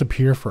she'd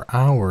disappear for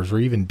hours or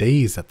even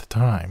days at the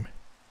time.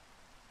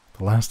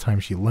 The last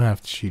time she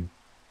left, she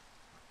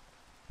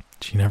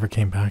never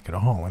came back at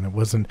all, and it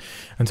wasn't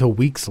until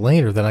weeks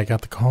later that I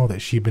got the call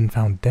that she'd been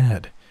found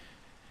dead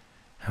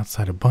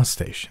outside a bus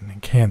station in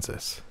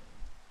Kansas.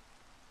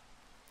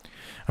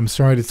 I'm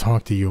sorry to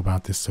talk to you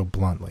about this so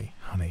bluntly,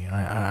 honey.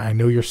 I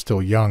know you're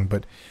still young,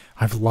 but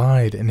I've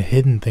lied and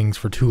hidden things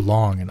for too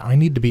long, and I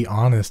need to be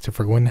honest if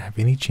we're going to have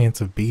any chance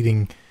of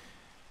beating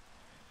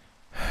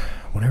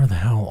whatever the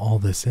hell all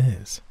this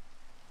is.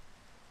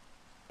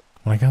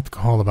 When I got the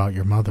call about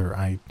your mother,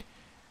 I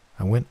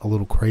went a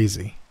little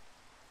crazy.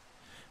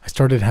 I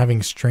started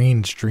having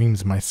strange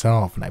dreams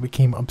myself, and I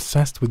became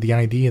obsessed with the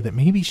idea that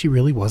maybe she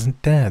really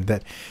wasn't dead,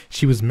 that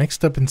she was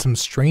mixed up in some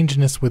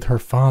strangeness with her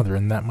father,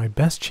 and that my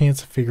best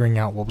chance of figuring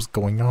out what was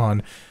going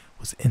on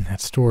was in that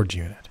storage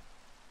unit.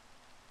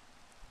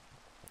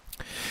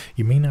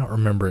 You may not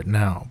remember it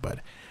now, but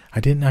I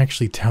didn't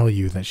actually tell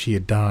you that she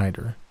had died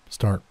or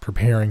start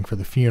preparing for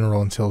the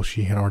funeral until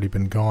she had already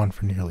been gone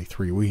for nearly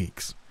 3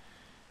 weeks.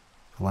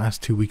 The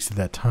last 2 weeks of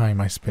that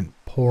time I spent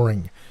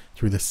pouring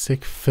through the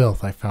sick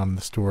filth I found in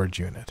the storage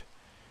unit.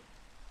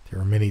 There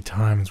were many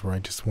times where I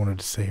just wanted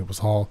to say it was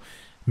all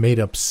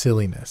made-up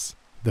silliness,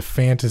 the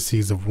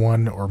fantasies of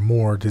one or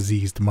more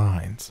diseased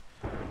minds.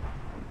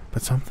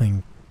 But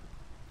something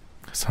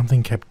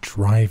kept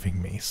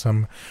driving me,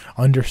 some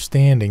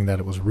understanding that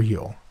it was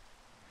real.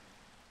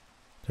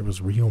 There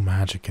was real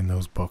magic in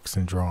those books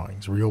and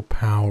drawings, real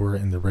power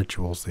in the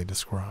rituals they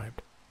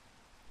described.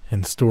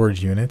 And the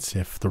storage units,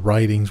 if the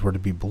writings were to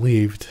be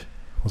believed,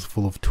 was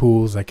full of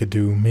tools that could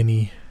do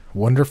many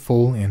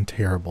wonderful and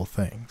terrible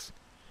things.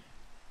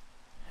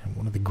 And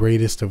one of the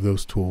greatest of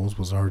those tools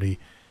was already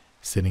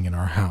sitting in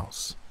our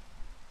house.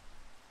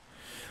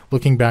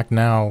 Looking back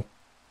now,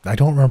 I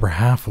don't remember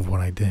half of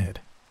what I did.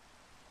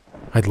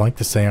 I'd like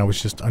to say I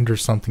was just under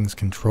something's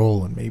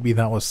control, and maybe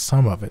that was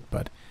some of it,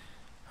 but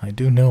I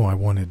do know I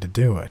wanted to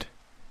do it.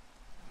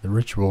 The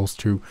rituals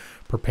to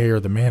prepare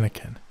the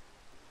Manikin,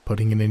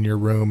 putting it in your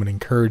room and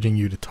encouraging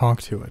you to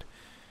talk to it.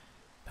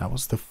 That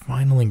was the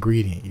final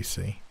ingredient, you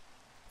see.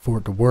 For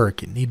it to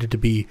work, it needed to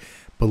be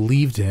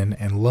believed in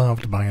and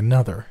loved by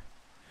another.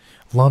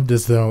 Loved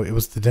as though it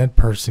was the dead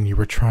person you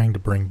were trying to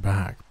bring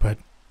back, but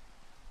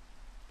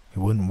it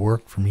wouldn't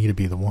work for me to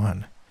be the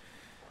one.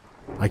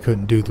 I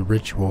couldn't do the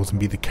rituals and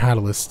be the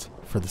catalyst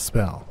for the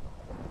spell.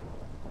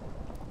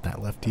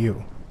 That left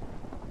you.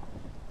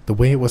 The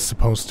way it was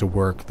supposed to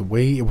work, the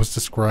way it was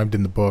described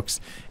in the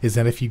books, is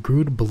that if you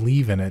grew to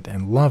believe in it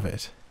and love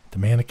it, the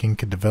Manikin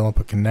could develop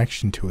a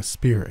connection to a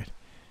spirit.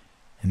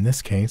 In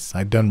this case,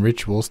 I'd done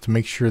rituals to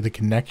make sure the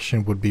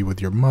connection would be with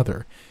your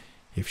mother,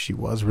 if she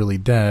was really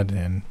dead,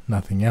 and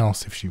nothing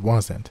else if she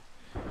wasn't.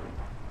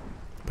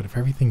 But if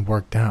everything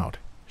worked out,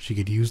 she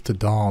could use the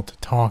doll to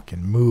talk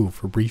and move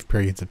for brief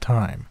periods of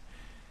time.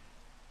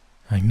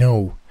 I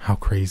know how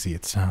crazy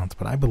it sounds,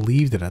 but I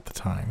believed it at the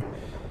time.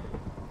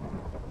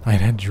 I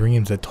had had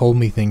dreams that told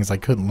me things I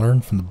couldn't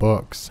learn from the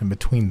books, and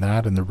between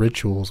that and the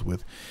rituals,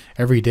 with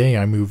every day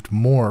I moved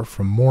more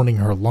from mourning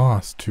her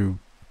loss to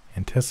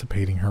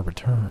anticipating her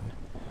return.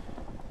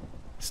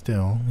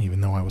 Still,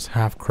 even though I was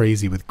half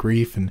crazy with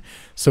grief and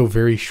so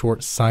very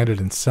short-sighted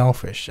and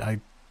selfish,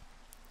 I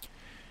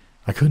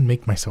couldn't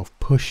make myself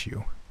push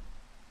you.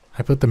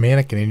 I put the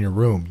Manikin in your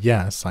room,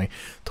 yes, I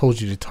told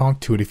you to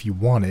talk to it if you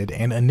wanted,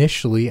 and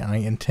initially I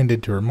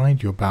intended to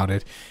remind you about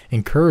it,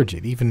 encourage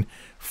it, even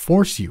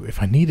force you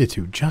if I needed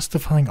to,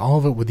 justifying all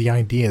of it with the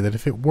idea that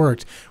if it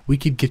worked, we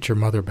could get your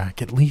mother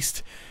back, at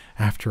least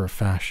after a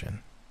fashion.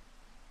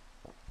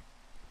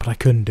 But I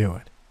couldn't do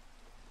it.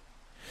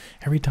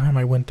 Every time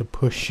I went to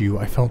push you,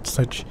 I felt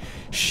such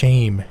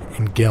shame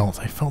and guilt.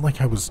 I felt like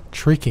I was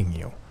tricking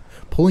you,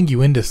 pulling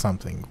you into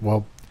something,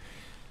 well,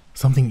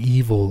 something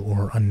evil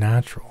or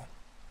unnatural.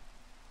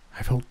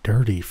 I felt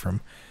dirty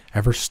from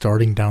ever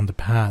starting down the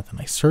path,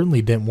 and I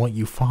certainly didn't want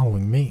you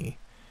following me.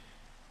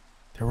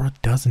 There were a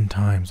dozen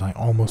times I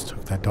almost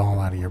took that doll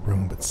out of your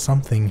room, but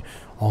something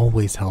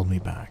always held me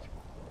back.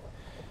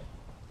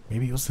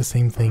 Maybe it was the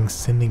same thing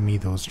sending me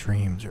those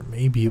dreams, or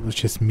maybe it was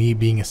just me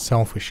being a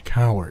selfish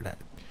coward.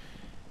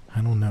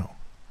 I don't know.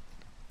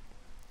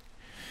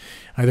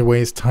 Either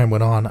way, as time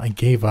went on, I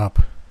gave up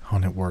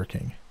on it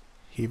working.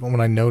 Even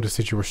when I noticed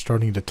that you were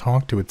starting to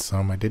talk to it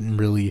some, I didn't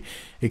really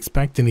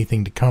expect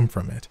anything to come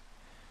from it.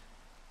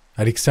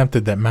 I'd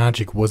accepted that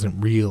magic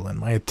wasn't real, and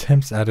my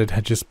attempts at it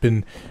had just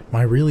been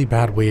my really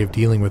bad way of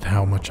dealing with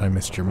how much I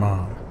missed your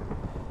mom.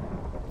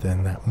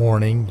 Then that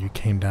morning, you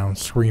came down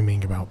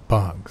screaming about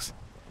bugs.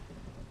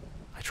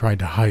 I tried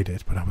to hide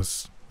it, but I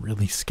was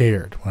really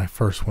scared when I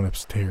first went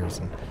upstairs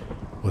and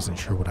wasn't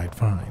sure what I'd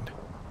find.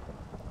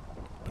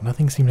 But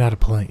nothing seemed out of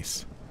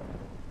place.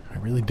 I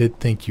really did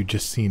think you'd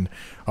just seen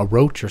a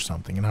roach or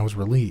something, and I was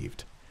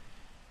relieved.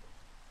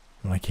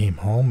 When I came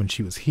home and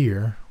she was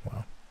here,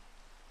 well,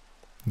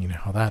 you know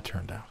how that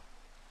turned out.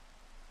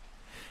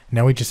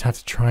 Now we just have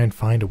to try and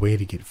find a way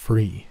to get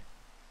free.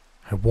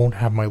 I won't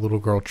have my little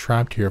girl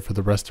trapped here for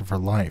the rest of her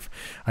life.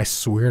 I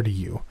swear to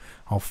you,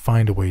 I'll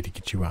find a way to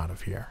get you out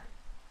of here.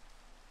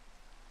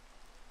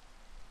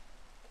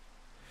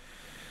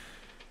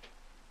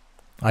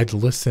 I'd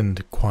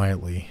listened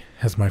quietly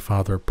as my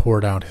father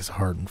poured out his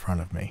heart in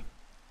front of me.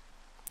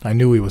 I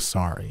knew he was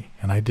sorry,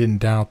 and I didn't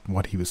doubt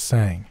what he was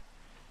saying.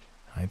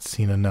 I'd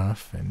seen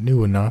enough and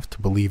knew enough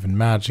to believe in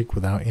magic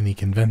without any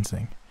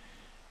convincing.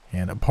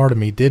 And a part of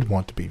me did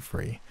want to be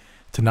free,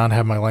 to not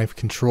have my life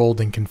controlled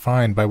and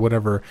confined by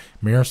whatever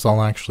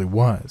Marisol actually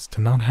was,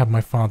 to not have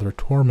my father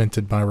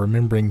tormented by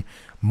remembering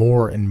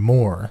more and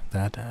more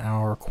that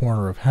our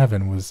corner of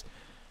heaven was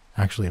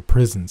actually a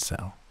prison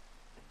cell.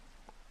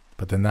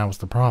 But then that was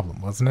the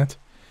problem, wasn't it?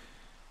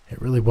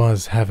 It really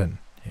was heaven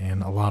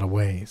in a lot of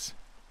ways.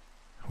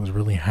 I was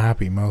really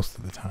happy most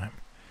of the time.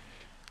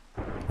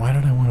 Why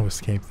did I want to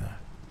escape that?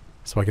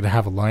 So I could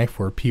have a life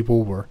where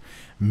people were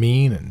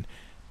mean and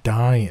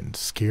die and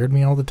scared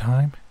me all the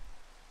time?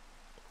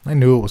 I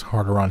knew it was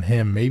harder on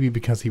him, maybe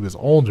because he was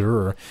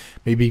older, or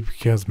maybe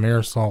because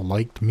Marisol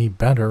liked me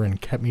better and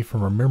kept me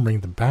from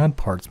remembering the bad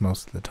parts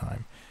most of the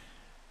time.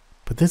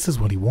 But this is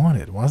what he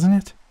wanted, wasn't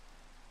it?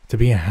 To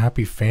be a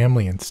happy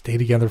family and stay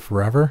together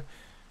forever?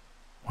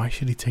 Why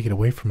should he take it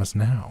away from us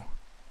now?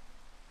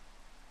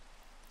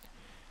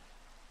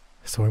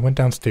 So I went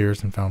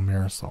downstairs and found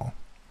Marisol.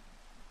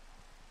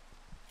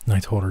 And I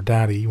told her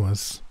Daddy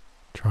was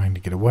trying to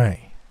get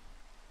away.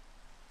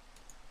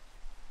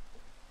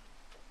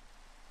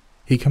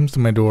 He comes to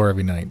my door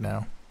every night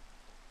now.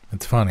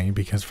 It's funny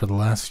because for the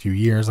last few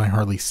years I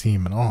hardly see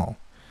him at all.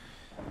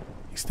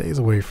 He stays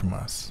away from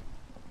us.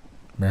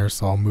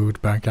 Marisol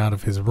moved back out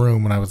of his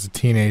room when I was a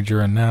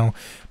teenager, and now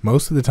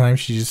most of the time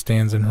she just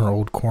stands in her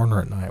old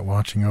corner at night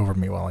watching over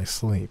me while I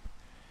sleep.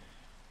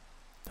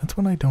 That's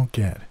what I don't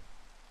get.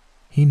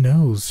 He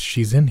knows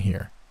she's in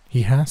here.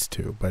 He has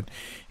to, but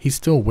he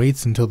still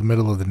waits until the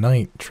middle of the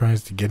night,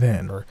 tries to get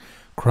in, or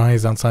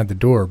cries outside the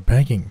door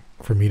begging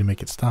for me to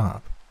make it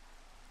stop.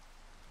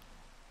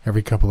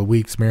 Every couple of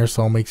weeks,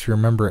 Marisol makes me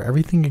remember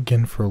everything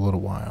again for a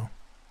little while.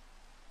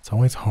 It's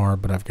always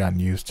hard, but I've gotten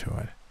used to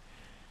it.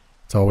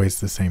 It's always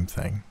the same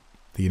thing.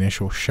 The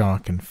initial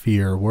shock and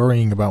fear,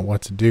 worrying about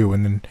what to do,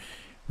 and then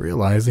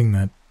realizing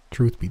that,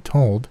 truth be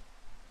told,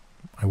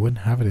 I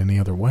wouldn't have it any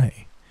other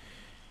way.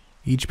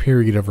 Each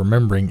period of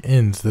remembering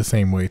ends the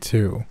same way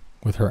too,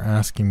 with her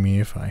asking me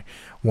if I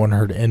want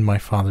her to end my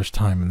father's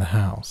time in the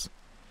house.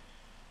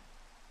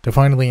 To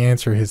finally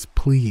answer his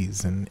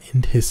pleas and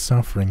end his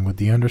suffering with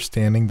the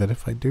understanding that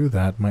if I do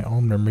that, my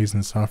own memories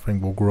and suffering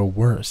will grow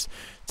worse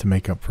to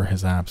make up for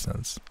his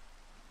absence.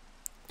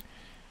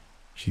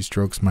 She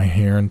strokes my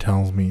hair and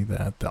tells me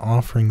that the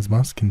offerings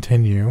must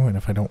continue, and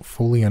if I don't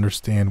fully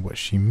understand what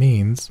she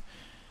means,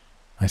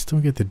 I still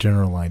get the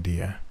general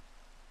idea.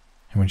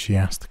 And when she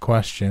asks the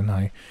question,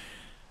 I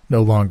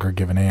no longer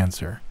give an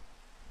answer.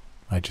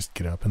 I just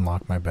get up and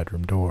lock my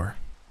bedroom door.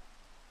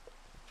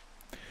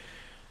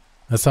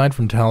 Aside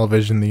from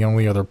television, the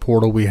only other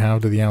portal we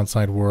have to the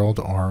outside world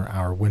are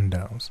our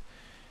windows.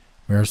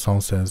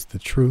 Marisol says the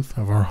truth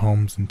of our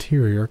home's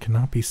interior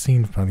cannot be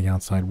seen from the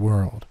outside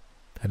world,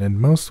 that in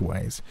most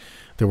ways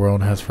the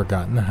world has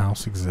forgotten the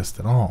house exists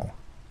at all.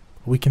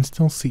 But we can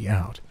still see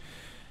out.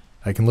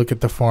 I can look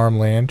at the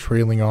farmland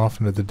trailing off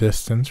into the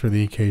distance or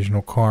the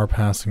occasional car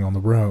passing on the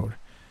road.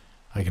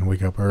 I can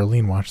wake up early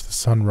and watch the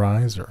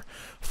sunrise or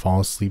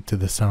fall asleep to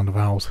the sound of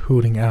owls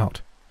hooting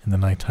out in the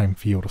nighttime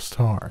field of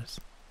stars.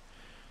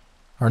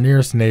 Our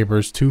nearest neighbor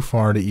is too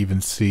far to even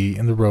see,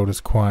 and the road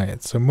is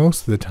quiet, so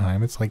most of the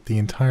time it's like the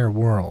entire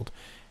world,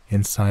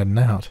 inside and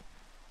out,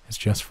 is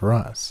just for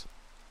us.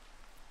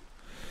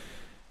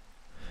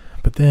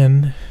 But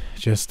then,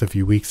 just a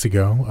few weeks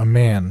ago, a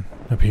man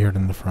appeared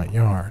in the front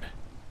yard.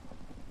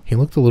 He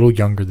looked a little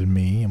younger than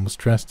me and was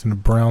dressed in a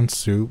brown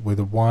suit with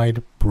a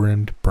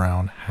wide-brimmed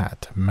brown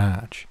hat to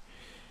match.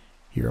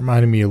 He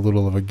reminded me a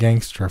little of a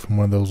gangster from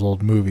one of those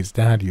old movies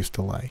Dad used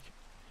to like.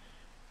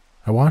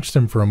 I watched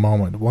him for a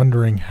moment,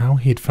 wondering how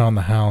he had found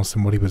the house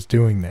and what he was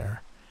doing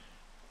there.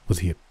 Was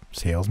he a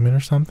salesman or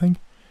something?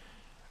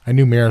 I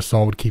knew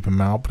Marisol would keep him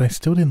out, but I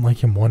still didn't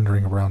like him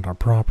wandering around our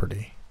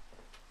property.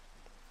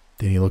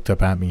 Then he looked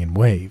up at me and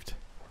waved.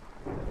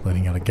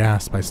 Letting out a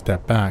gasp, I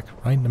stepped back,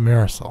 right into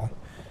Marisol.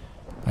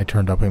 I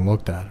turned up and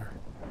looked at her.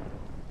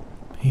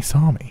 He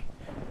saw me.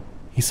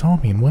 He saw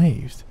me and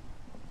waved.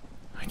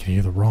 I could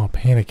hear the raw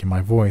panic in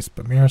my voice,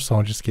 but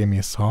Marisol just gave me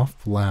a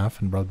soft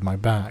laugh and rubbed my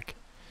back.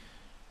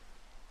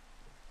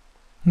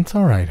 It's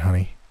all right,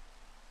 honey.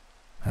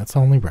 That's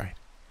only right.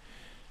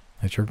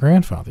 That's your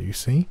grandfather, you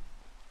see.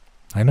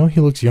 I know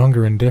he looks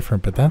younger and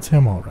different, but that's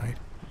him all right.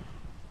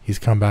 He's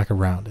come back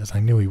around, as I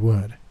knew he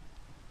would.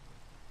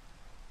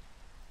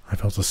 I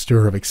felt a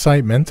stir of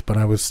excitement, but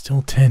I was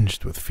still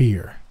tinged with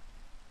fear.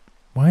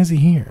 Why is he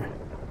here?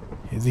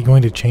 Is he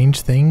going to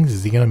change things?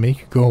 Is he going to make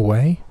you go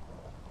away?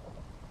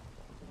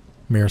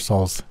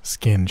 Marisol's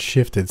skin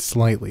shifted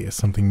slightly as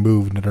something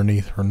moved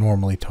underneath her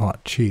normally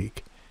taut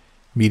cheek.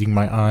 Meeting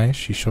my eyes,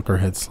 she shook her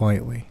head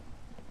slightly.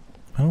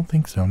 I don't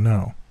think so,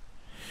 no.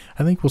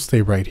 I think we'll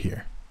stay right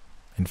here.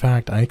 In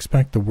fact, I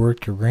expect the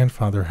work your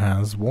grandfather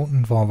has won't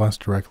involve us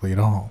directly at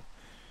all.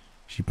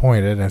 She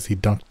pointed as he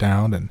ducked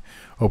down and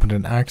opened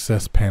an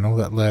access panel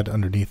that led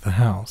underneath the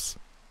house.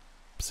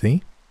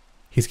 See?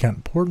 He's got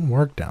important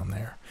work down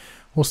there.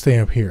 We'll stay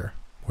up here,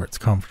 where it's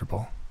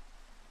comfortable.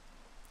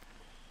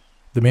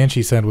 The man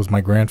she said was my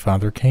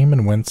grandfather came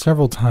and went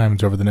several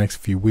times over the next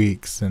few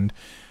weeks, and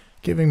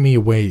giving me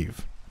a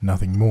wave,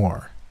 nothing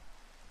more.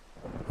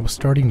 I was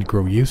starting to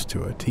grow used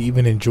to it, to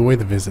even enjoy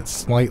the visits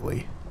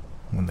slightly,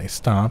 when they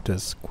stopped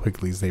as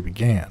quickly as they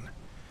began.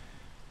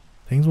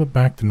 Things went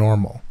back to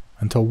normal,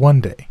 until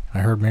one day I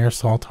heard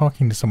Marisol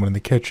talking to someone in the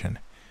kitchen.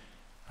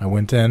 I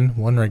went in,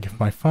 wondering if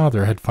my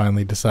father had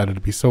finally decided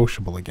to be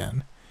sociable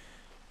again.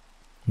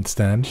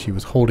 Instead, she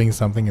was holding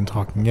something and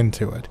talking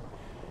into it.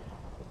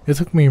 It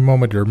took me a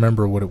moment to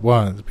remember what it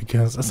was,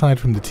 because aside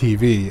from the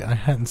TV, I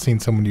hadn't seen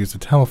someone use a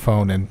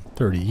telephone in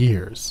 30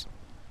 years.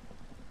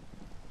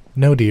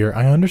 No, dear,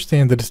 I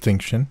understand the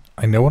distinction.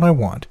 I know what I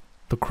want.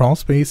 The crawl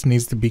space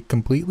needs to be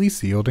completely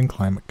sealed and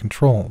climate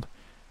controlled.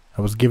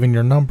 I was given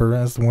your number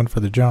as the one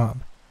for the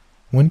job.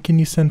 When can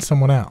you send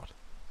someone out?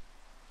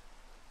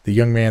 The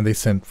young man they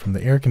sent from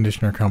the air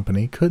conditioner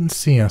company couldn't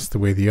see us the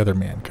way the other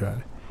man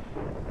could.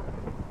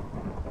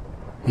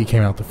 He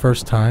came out the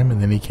first time,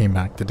 and then he came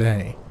back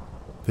today.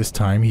 This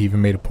time, he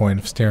even made a point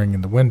of staring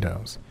in the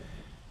windows.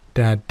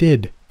 Dad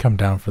did come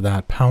down for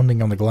that,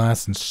 pounding on the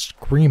glass and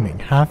screaming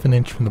half an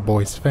inch from the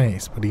boy's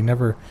face, but he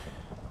never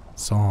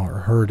saw or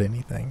heard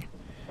anything.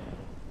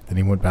 Then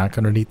he went back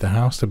underneath the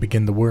house to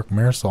begin the work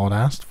Marisol had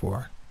asked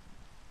for.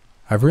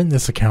 I've written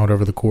this account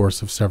over the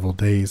course of several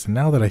days, and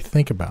now that I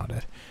think about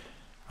it,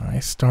 I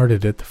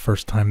started it the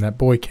first time that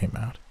boy came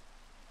out.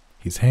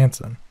 He's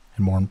handsome,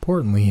 and more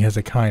importantly, he has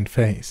a kind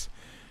face.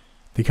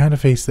 The kind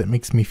of face that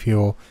makes me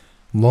feel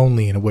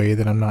lonely in a way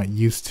that I'm not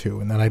used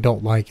to and that I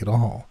don't like at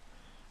all.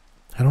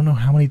 I don't know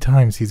how many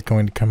times he's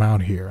going to come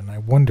out here, and I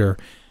wonder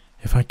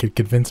if I could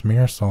convince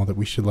Marisol that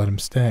we should let him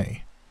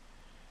stay.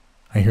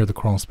 I hear the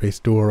crawl space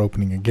door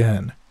opening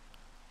again.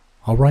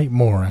 I'll write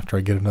more after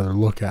I get another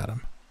look at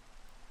him.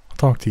 I'll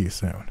talk to you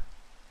soon.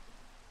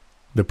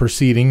 The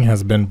proceeding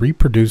has been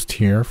reproduced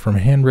here from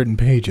handwritten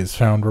pages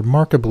found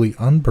remarkably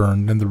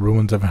unburned in the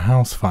ruins of a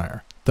house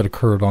fire that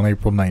occurred on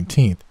April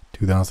 19th,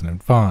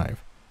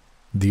 2005.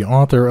 The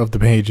author of the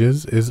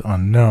pages is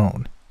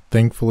unknown.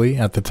 Thankfully,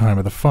 at the time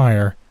of the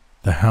fire,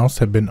 the house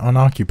had been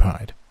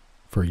unoccupied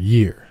for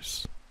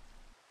years.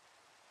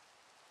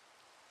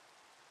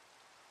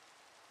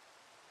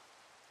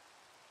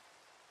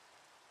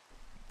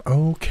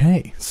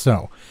 Okay,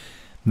 so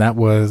that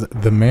was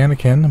The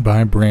Manikin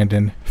by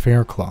Brandon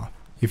Faircloth.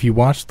 If you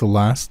watched the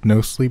last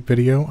No Sleep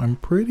video, I'm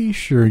pretty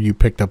sure you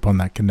picked up on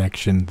that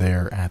connection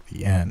there at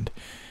the end.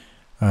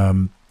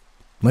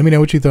 Let me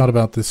know what you thought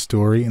about this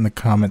story in the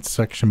comments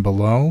section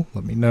below.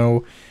 Let me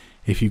know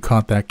if you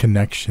caught that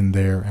connection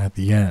there at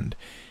the end.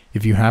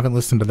 If you haven't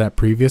listened to that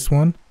previous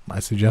one, I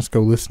suggest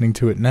go listening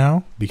to it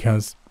now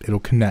because it'll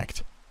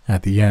connect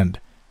at the end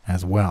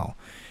as well.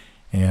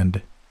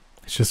 And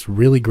it's just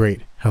really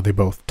great how they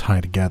both tie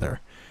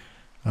together.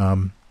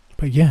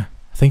 But yeah,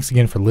 thanks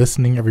again for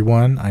listening,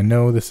 everyone. I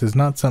know this is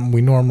not something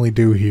we normally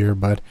do here,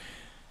 but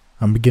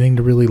I'm beginning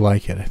to really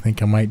like it. I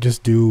think I might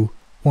just do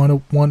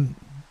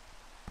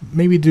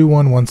maybe do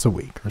one once a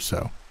week or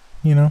so.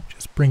 You know,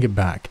 just bring it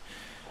back.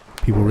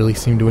 People really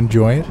seem to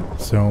enjoy it,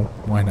 so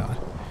why not?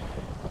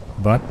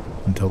 But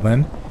until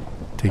then,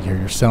 take care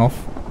of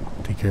yourself,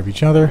 take care of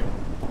each other,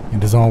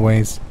 and as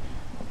always,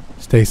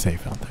 stay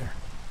safe out there.